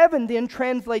 Verse 7 then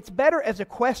translates better as a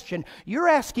question. You're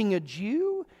asking a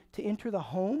Jew to enter the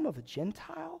home of a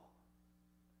Gentile?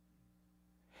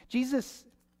 Jesus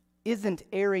isn't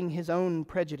airing his own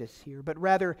prejudice here, but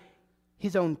rather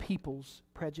his own people's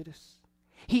prejudice.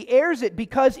 He airs it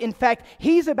because, in fact,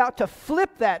 he's about to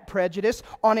flip that prejudice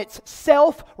on its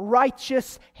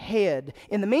self-righteous head.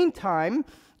 In the meantime,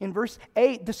 in verse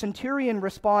 8, the centurion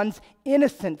responds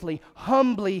innocently,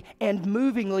 humbly, and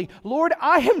movingly, "Lord,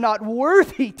 I am not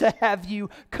worthy to have you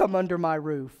come under my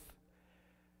roof,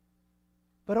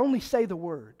 but only say the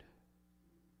word,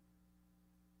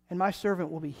 and my servant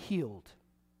will be healed."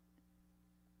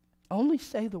 Only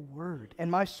say the word, and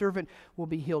my servant will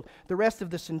be healed. The rest of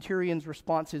the centurion's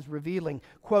response is revealing.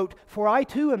 Quote, "For I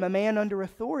too am a man under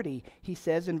authority," he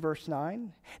says in verse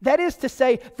 9. That is to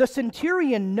say, the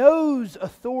centurion knows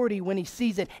authority when he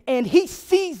sees it, and he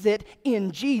sees it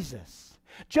in Jesus.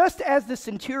 Just as the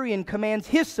centurion commands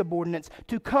his subordinates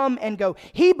to come and go,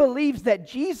 he believes that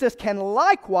Jesus can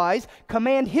likewise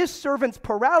command his servant's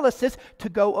paralysis to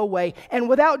go away, and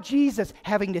without Jesus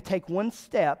having to take one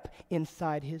step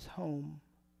inside his home.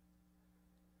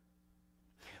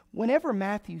 Whenever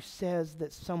Matthew says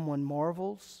that someone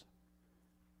marvels,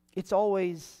 it's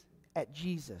always at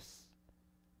Jesus,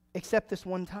 except this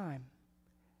one time.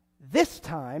 This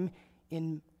time,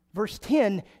 in verse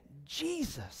 10,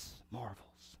 Jesus marvels.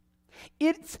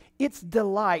 It's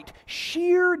delight,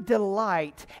 sheer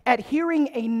delight at hearing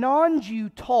a non-Jew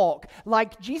talk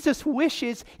like Jesus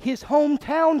wishes his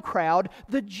hometown crowd,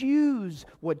 the Jews,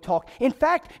 would talk. In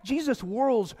fact, Jesus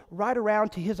whirls right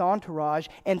around to his entourage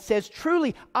and says,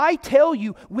 "Truly, I tell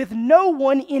you, with no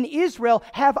one in Israel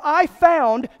have I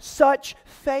found such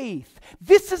faith."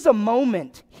 This is a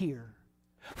moment here.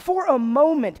 For a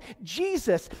moment,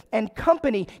 Jesus and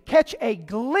company catch a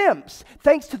glimpse,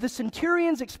 thanks to the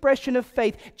centurion's expression of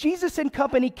faith, Jesus and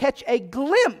company catch a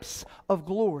glimpse of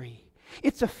glory.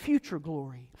 It's a future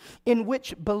glory in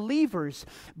which believers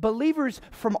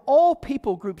from all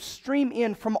people groups stream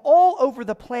in from all over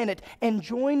the planet and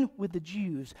join with the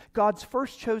Jews, God's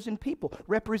first chosen people,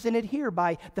 represented here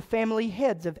by the family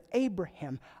heads of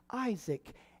Abraham,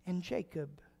 Isaac, and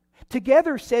Jacob.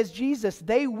 Together, says Jesus,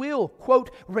 they will, quote,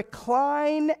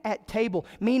 recline at table,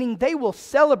 meaning they will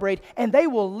celebrate and they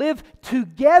will live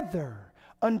together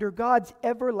under God's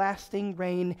everlasting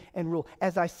reign and rule.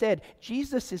 As I said,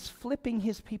 Jesus is flipping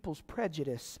his people's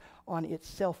prejudice on its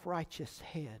self-righteous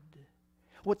head.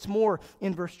 What's more,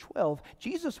 in verse 12,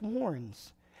 Jesus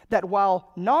warns that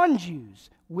while non-Jews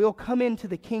will come into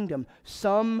the kingdom,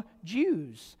 some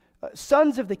Jews,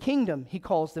 sons of the kingdom, he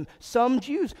calls them, some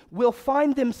Jews will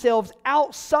find themselves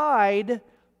outside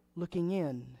looking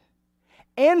in.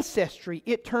 Ancestry,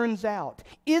 it turns out,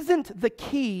 isn't the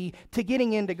key to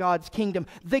getting into God's kingdom.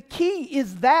 The key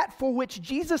is that for which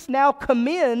Jesus now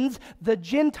commends the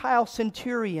Gentile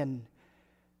centurion: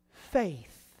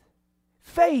 faith.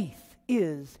 Faith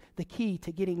is the key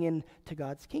to getting into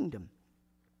God's kingdom.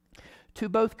 To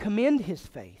both commend his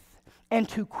faith and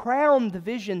to crown the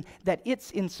vision that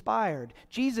it's inspired,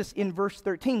 Jesus in verse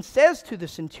 13 says to the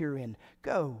centurion,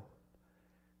 "Go,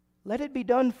 let it be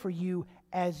done for you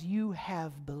as you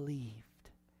have believed."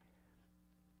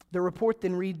 The report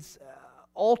then reads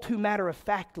all too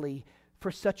matter-of-factly for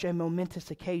such a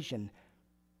momentous occasion,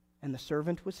 and the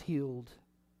servant was healed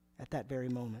at that very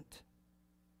moment.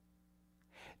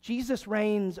 Jesus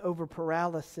reigns over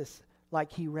paralysis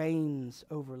like he reigns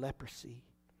over leprosy.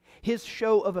 His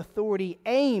show of authority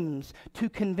aims to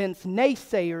convince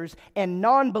naysayers and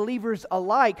non-believers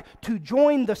alike to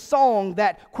join the song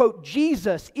that, quote,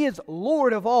 Jesus is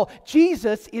Lord of all.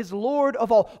 Jesus is Lord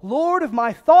of all. Lord of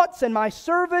my thoughts and my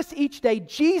service each day.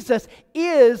 Jesus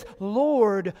is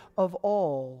Lord of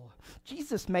all.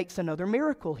 Jesus makes another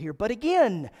miracle here, but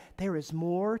again, there is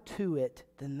more to it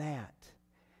than that.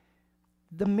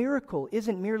 The miracle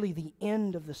isn't merely the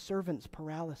end of the servant's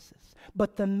paralysis,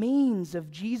 but the means of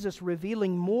Jesus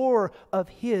revealing more of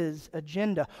his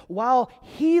agenda. While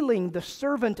healing the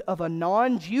servant of a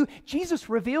non-Jew, Jesus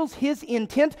reveals his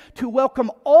intent to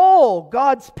welcome all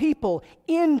God's people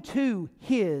into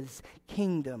his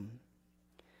kingdom.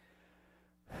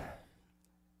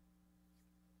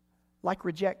 Like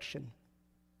rejection,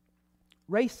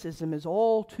 racism is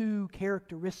all too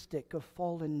characteristic of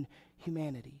fallen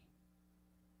humanity.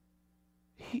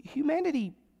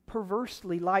 Humanity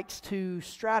perversely likes to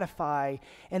stratify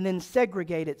and then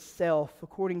segregate itself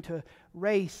according to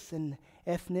race and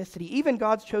ethnicity. Even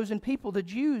God's chosen people, the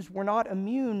Jews, were not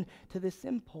immune to this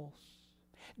impulse.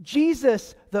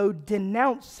 Jesus, though,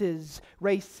 denounces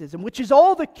racism, which is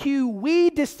all the cue we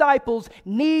disciples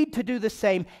need to do the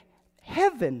same.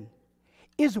 Heaven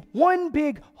is one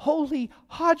big holy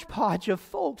hodgepodge of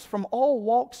folks from all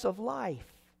walks of life.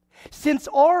 Since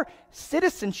our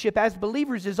citizenship as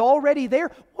believers is already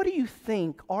there, what do you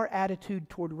think our attitude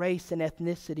toward race and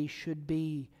ethnicity should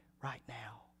be right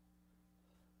now?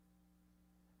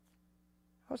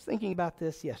 I was thinking about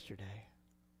this yesterday.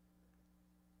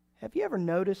 Have you ever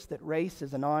noticed that race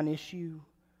is a non-issue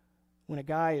when a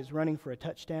guy is running for a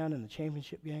touchdown in the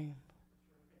championship game?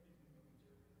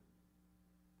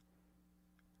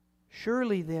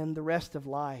 Surely then the rest of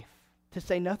life, to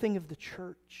say nothing of the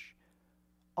church,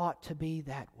 ought to be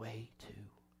that way too.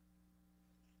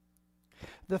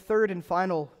 The third and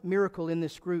final miracle in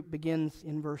this group begins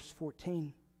in verse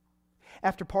 14.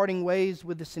 After parting ways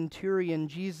with the centurion,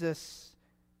 Jesus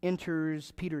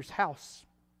enters Peter's house.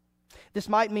 This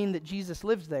might mean that Jesus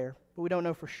lives there, but we don't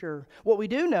know for sure. What we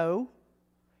do know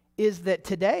is that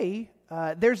today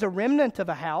there's a remnant of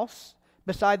a house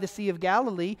beside the Sea of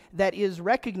Galilee that is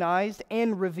recognized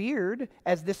and revered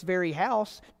as this very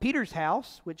house, Peter's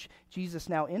house, which Jesus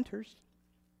now enters.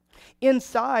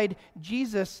 Inside,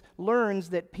 Jesus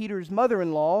learns that Peter's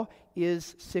mother-in-law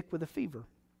is sick with a fever.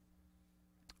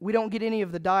 We don't get any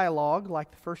of the dialogue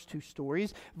like the first two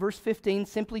stories. Verse 15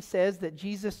 simply says that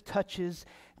Jesus touches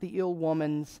the ill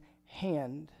woman's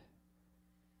hand.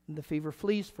 The fever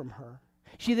flees from her.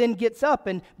 She then gets up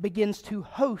and begins to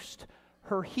host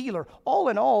her healer. All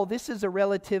in all, this is a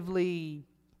relatively,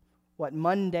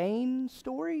 mundane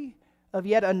story of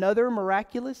yet another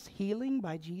miraculous healing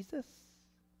by Jesus.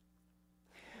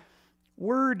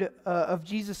 Word of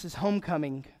Jesus'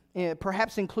 homecoming,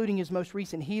 perhaps including his most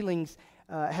recent healings,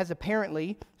 has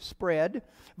apparently spread.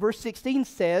 Verse 16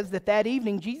 says that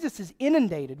evening Jesus is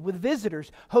inundated with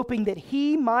visitors, hoping that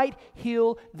he might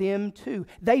heal them too.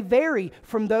 They vary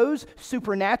from those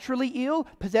supernaturally ill,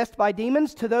 possessed by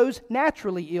demons, to those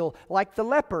naturally ill, like the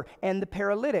leper and the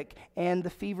paralytic and the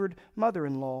fevered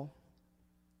mother-in-law.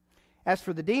 As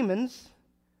for the demons,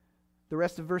 the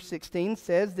rest of verse 16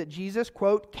 says that Jesus,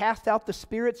 quote, cast out the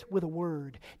spirits with a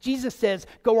word. Jesus says,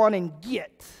 go on and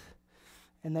get.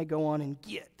 And they go on and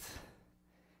get.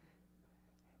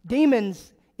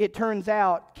 Demons, it turns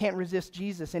out, can't resist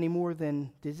Jesus any more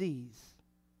than disease.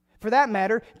 For that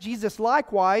matter, Jesus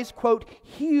likewise, quote,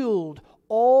 healed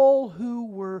all who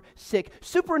were sick.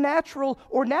 Supernatural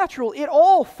or natural, it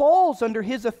all falls under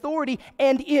his authority,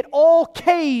 and it all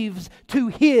caves to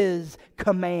his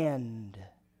command.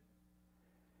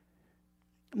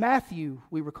 Matthew,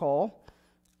 we recall,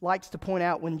 likes to point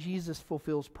out when Jesus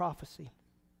fulfills prophecy.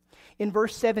 In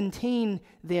verse 17,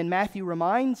 then, Matthew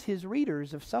reminds his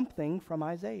readers of something from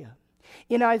Isaiah.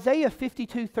 In Isaiah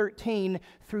 52:13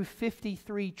 through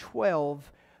 53:12,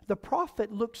 the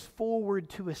prophet looks forward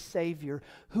to a Savior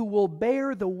who will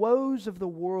bear the woes of the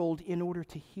world in order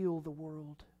to heal the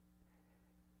world.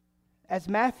 As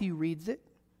Matthew reads it,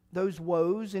 those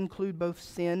woes include both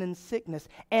sin and sickness.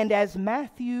 And as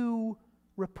Matthew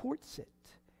reports it,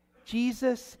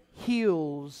 Jesus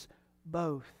heals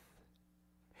both.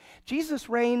 Jesus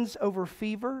reigns over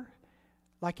fever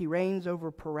like he reigns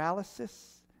over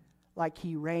paralysis, like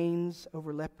he reigns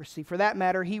over leprosy. For that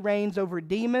matter, he reigns over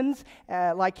demons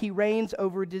like he reigns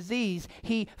over disease.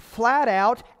 He flat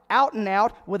out and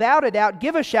out, without a doubt,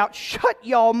 give a shout, shut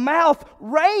y'all mouth,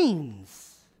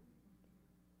 reigns.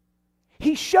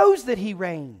 He shows that he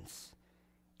reigns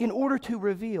in order to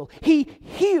reveal. He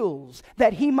heals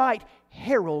that he might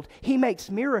herald. He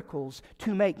makes miracles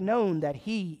to make known that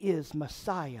he is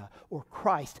Messiah or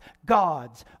Christ,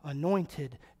 God's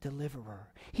anointed deliverer.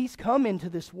 He's come into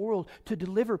this world to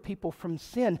deliver people from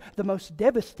sin, the most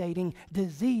devastating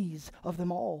disease of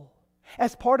them all.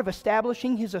 As part of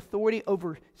establishing his authority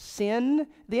over sin,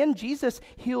 then Jesus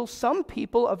heals some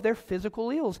people of their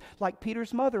physical ills, like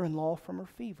Peter's mother-in-law from her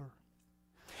fever.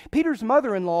 Peter's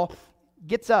mother-in-law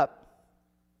gets up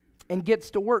and gets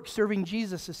to work serving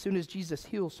Jesus as soon as Jesus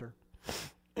heals her.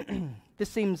 This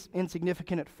seems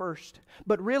insignificant at first,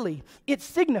 but really, it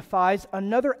signifies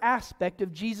another aspect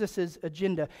of Jesus'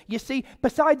 agenda. You see,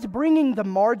 besides bringing the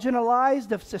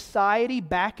marginalized of society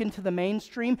back into the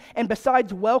mainstream, and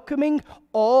besides welcoming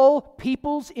all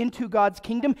peoples into God's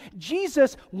kingdom,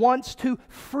 Jesus wants to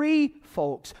free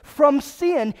folks from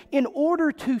sin in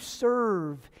order to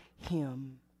serve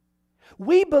him.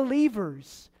 We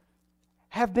believers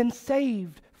have been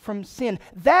saved from sin.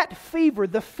 That fever,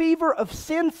 the fever of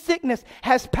sin sickness,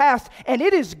 has passed, and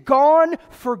it is gone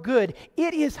for good.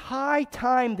 It is high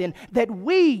time then that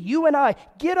we, you and I,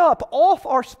 get up off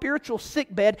our spiritual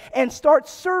sickbed and start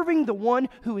serving the one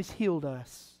who has healed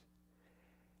us.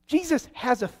 Jesus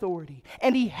has authority,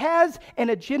 and He has an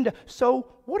agenda. So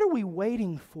what are we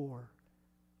waiting for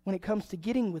when it comes to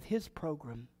getting with His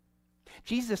program?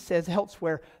 Jesus says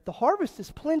elsewhere, the harvest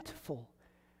is plentiful,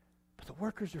 but the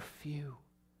workers are few.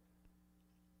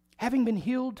 Having been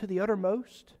healed to the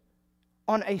uttermost,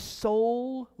 on a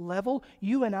soul level,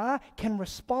 you and I can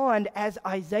respond as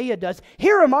Isaiah does.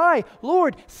 Here am I,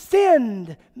 Lord,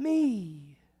 send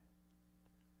me.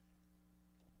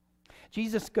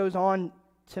 Jesus goes on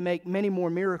to make many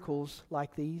more miracles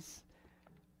like these.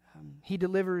 He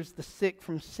delivers the sick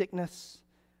from sickness,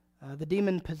 the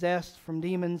demon-possessed from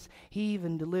demons. He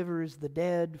even delivers the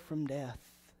dead from death.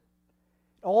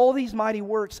 All these mighty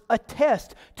works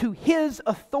attest to His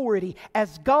authority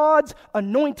as God's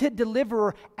anointed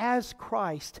deliverer, as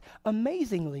Christ.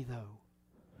 Amazingly, though,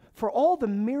 for all the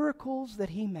miracles that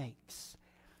He makes,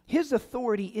 His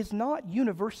authority is not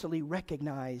universally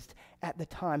recognized at the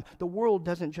time. The world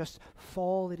doesn't just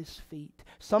fall at His feet.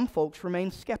 Some folks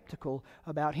remain skeptical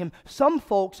about Him. Some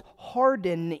folks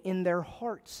harden in their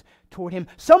hearts toward Him.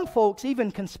 Some folks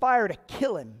even conspire to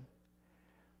kill Him.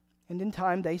 And in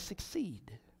time they succeed.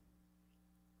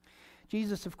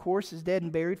 Jesus, of course, is dead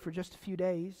and buried for just a few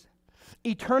days.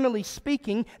 Eternally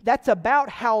speaking, that's about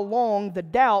how long the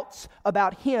doubts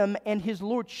about Him and His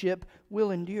lordship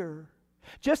will endure.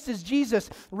 Just as Jesus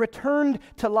returned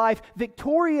to life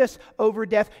victorious over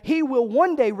death, He will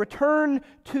one day return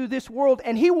to this world,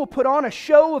 and He will put on a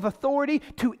show of authority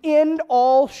to end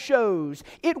all shows.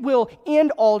 It will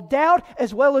end all doubt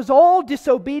as well as all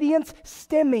disobedience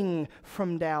stemming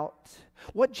from doubt.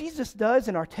 What Jesus does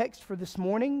in our text for this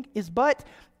morning is but,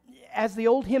 as the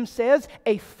old hymn says,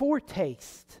 a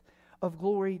foretaste of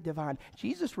glory divine.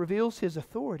 Jesus reveals His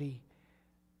authority,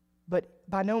 but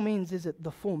by no means is it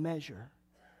the full measure.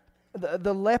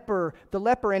 The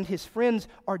leper and his friends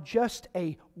are just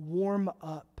a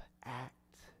warm-up act.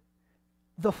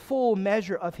 The full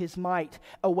measure of His might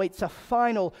awaits a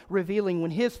final revealing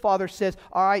when His Father says,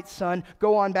 "All right, son,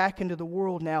 go on back into the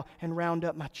world now and round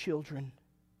up my children."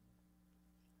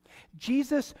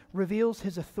 Jesus reveals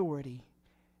His authority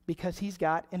because He's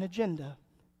got an agenda.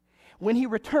 When He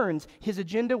returns, His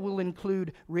agenda will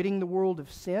include ridding the world of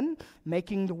sin,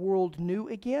 making the world new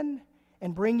again,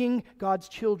 and bringing God's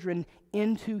children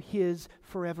into His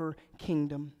forever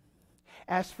kingdom.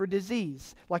 As for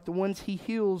disease, like the ones He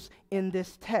heals in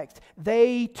this text,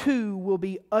 they too will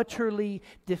be utterly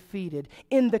defeated.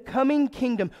 In the coming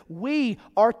kingdom, we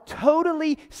are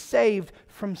totally saved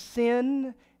from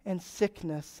sin and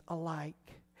sickness alike.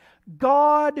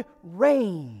 God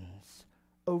reigns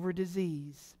over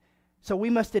disease, so we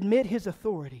must admit His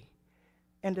authority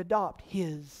and adopt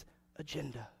His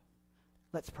agenda.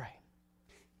 Let's pray.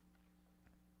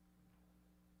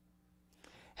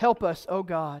 Help us, O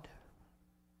God,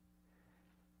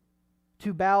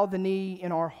 to bow the knee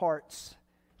in our hearts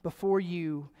before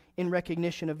You in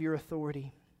recognition of Your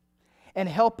authority. And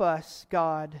help us,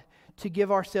 God, to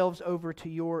give ourselves over to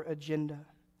Your agenda.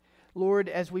 Lord,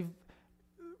 as we've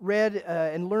read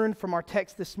and learned from our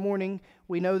text this morning,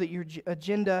 we know that Your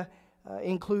agenda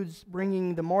includes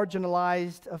bringing the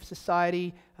marginalized of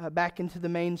society back into the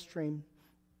mainstream.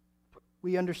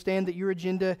 We understand that Your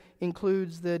agenda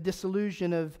includes the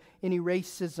dissolution of any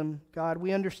racism, God.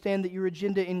 We understand that Your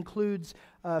agenda includes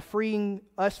freeing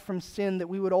us from sin, that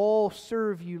we would all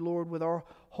serve You, Lord, with our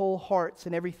whole hearts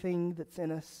and everything that's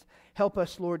in us. Help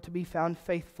us, Lord, to be found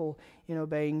faithful in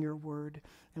obeying Your word.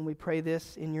 And we pray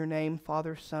this in Your name,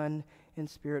 Father, Son, and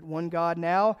Spirit, one God,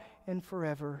 now and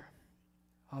forever.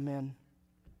 Amen.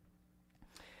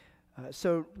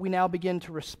 So we now begin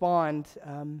to respond.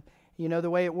 The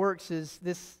way it works is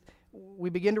this: we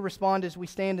begin to respond as we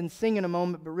stand and sing in a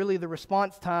moment, but really the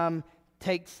response time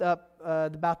takes up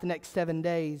about the next 7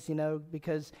 days,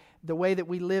 because the way that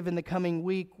we live in the coming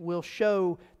week will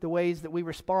show the ways that we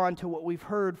respond to what we've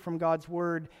heard from God's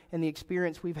Word and the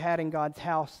experience we've had in God's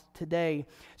house today.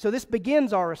 So this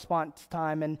begins our response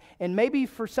time, and maybe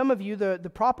for some of you,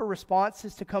 the proper response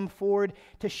is to come forward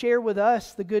to share with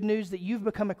us the good news that you've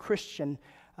become a Christian.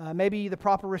 Maybe the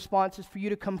proper response is for you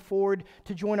to come forward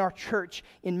to join our church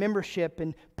in membership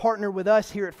and partner with us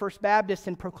here at First Baptist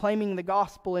in proclaiming the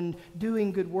gospel and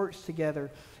doing good works together.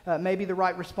 Maybe the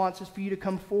right response is for you to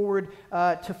come forward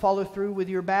to follow through with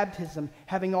your baptism,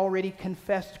 having already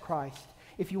confessed Christ.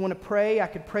 If you want to pray, I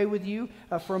could pray with you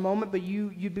for a moment, but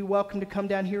you'd be welcome to come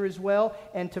down here as well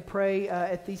and to pray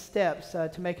at these steps,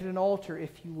 to make it an altar,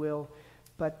 if you will.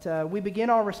 But we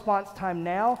begin our response time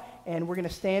now, and we're going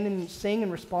to stand and sing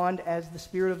and respond as the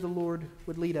Spirit of the Lord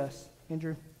would lead us.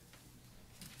 Andrew.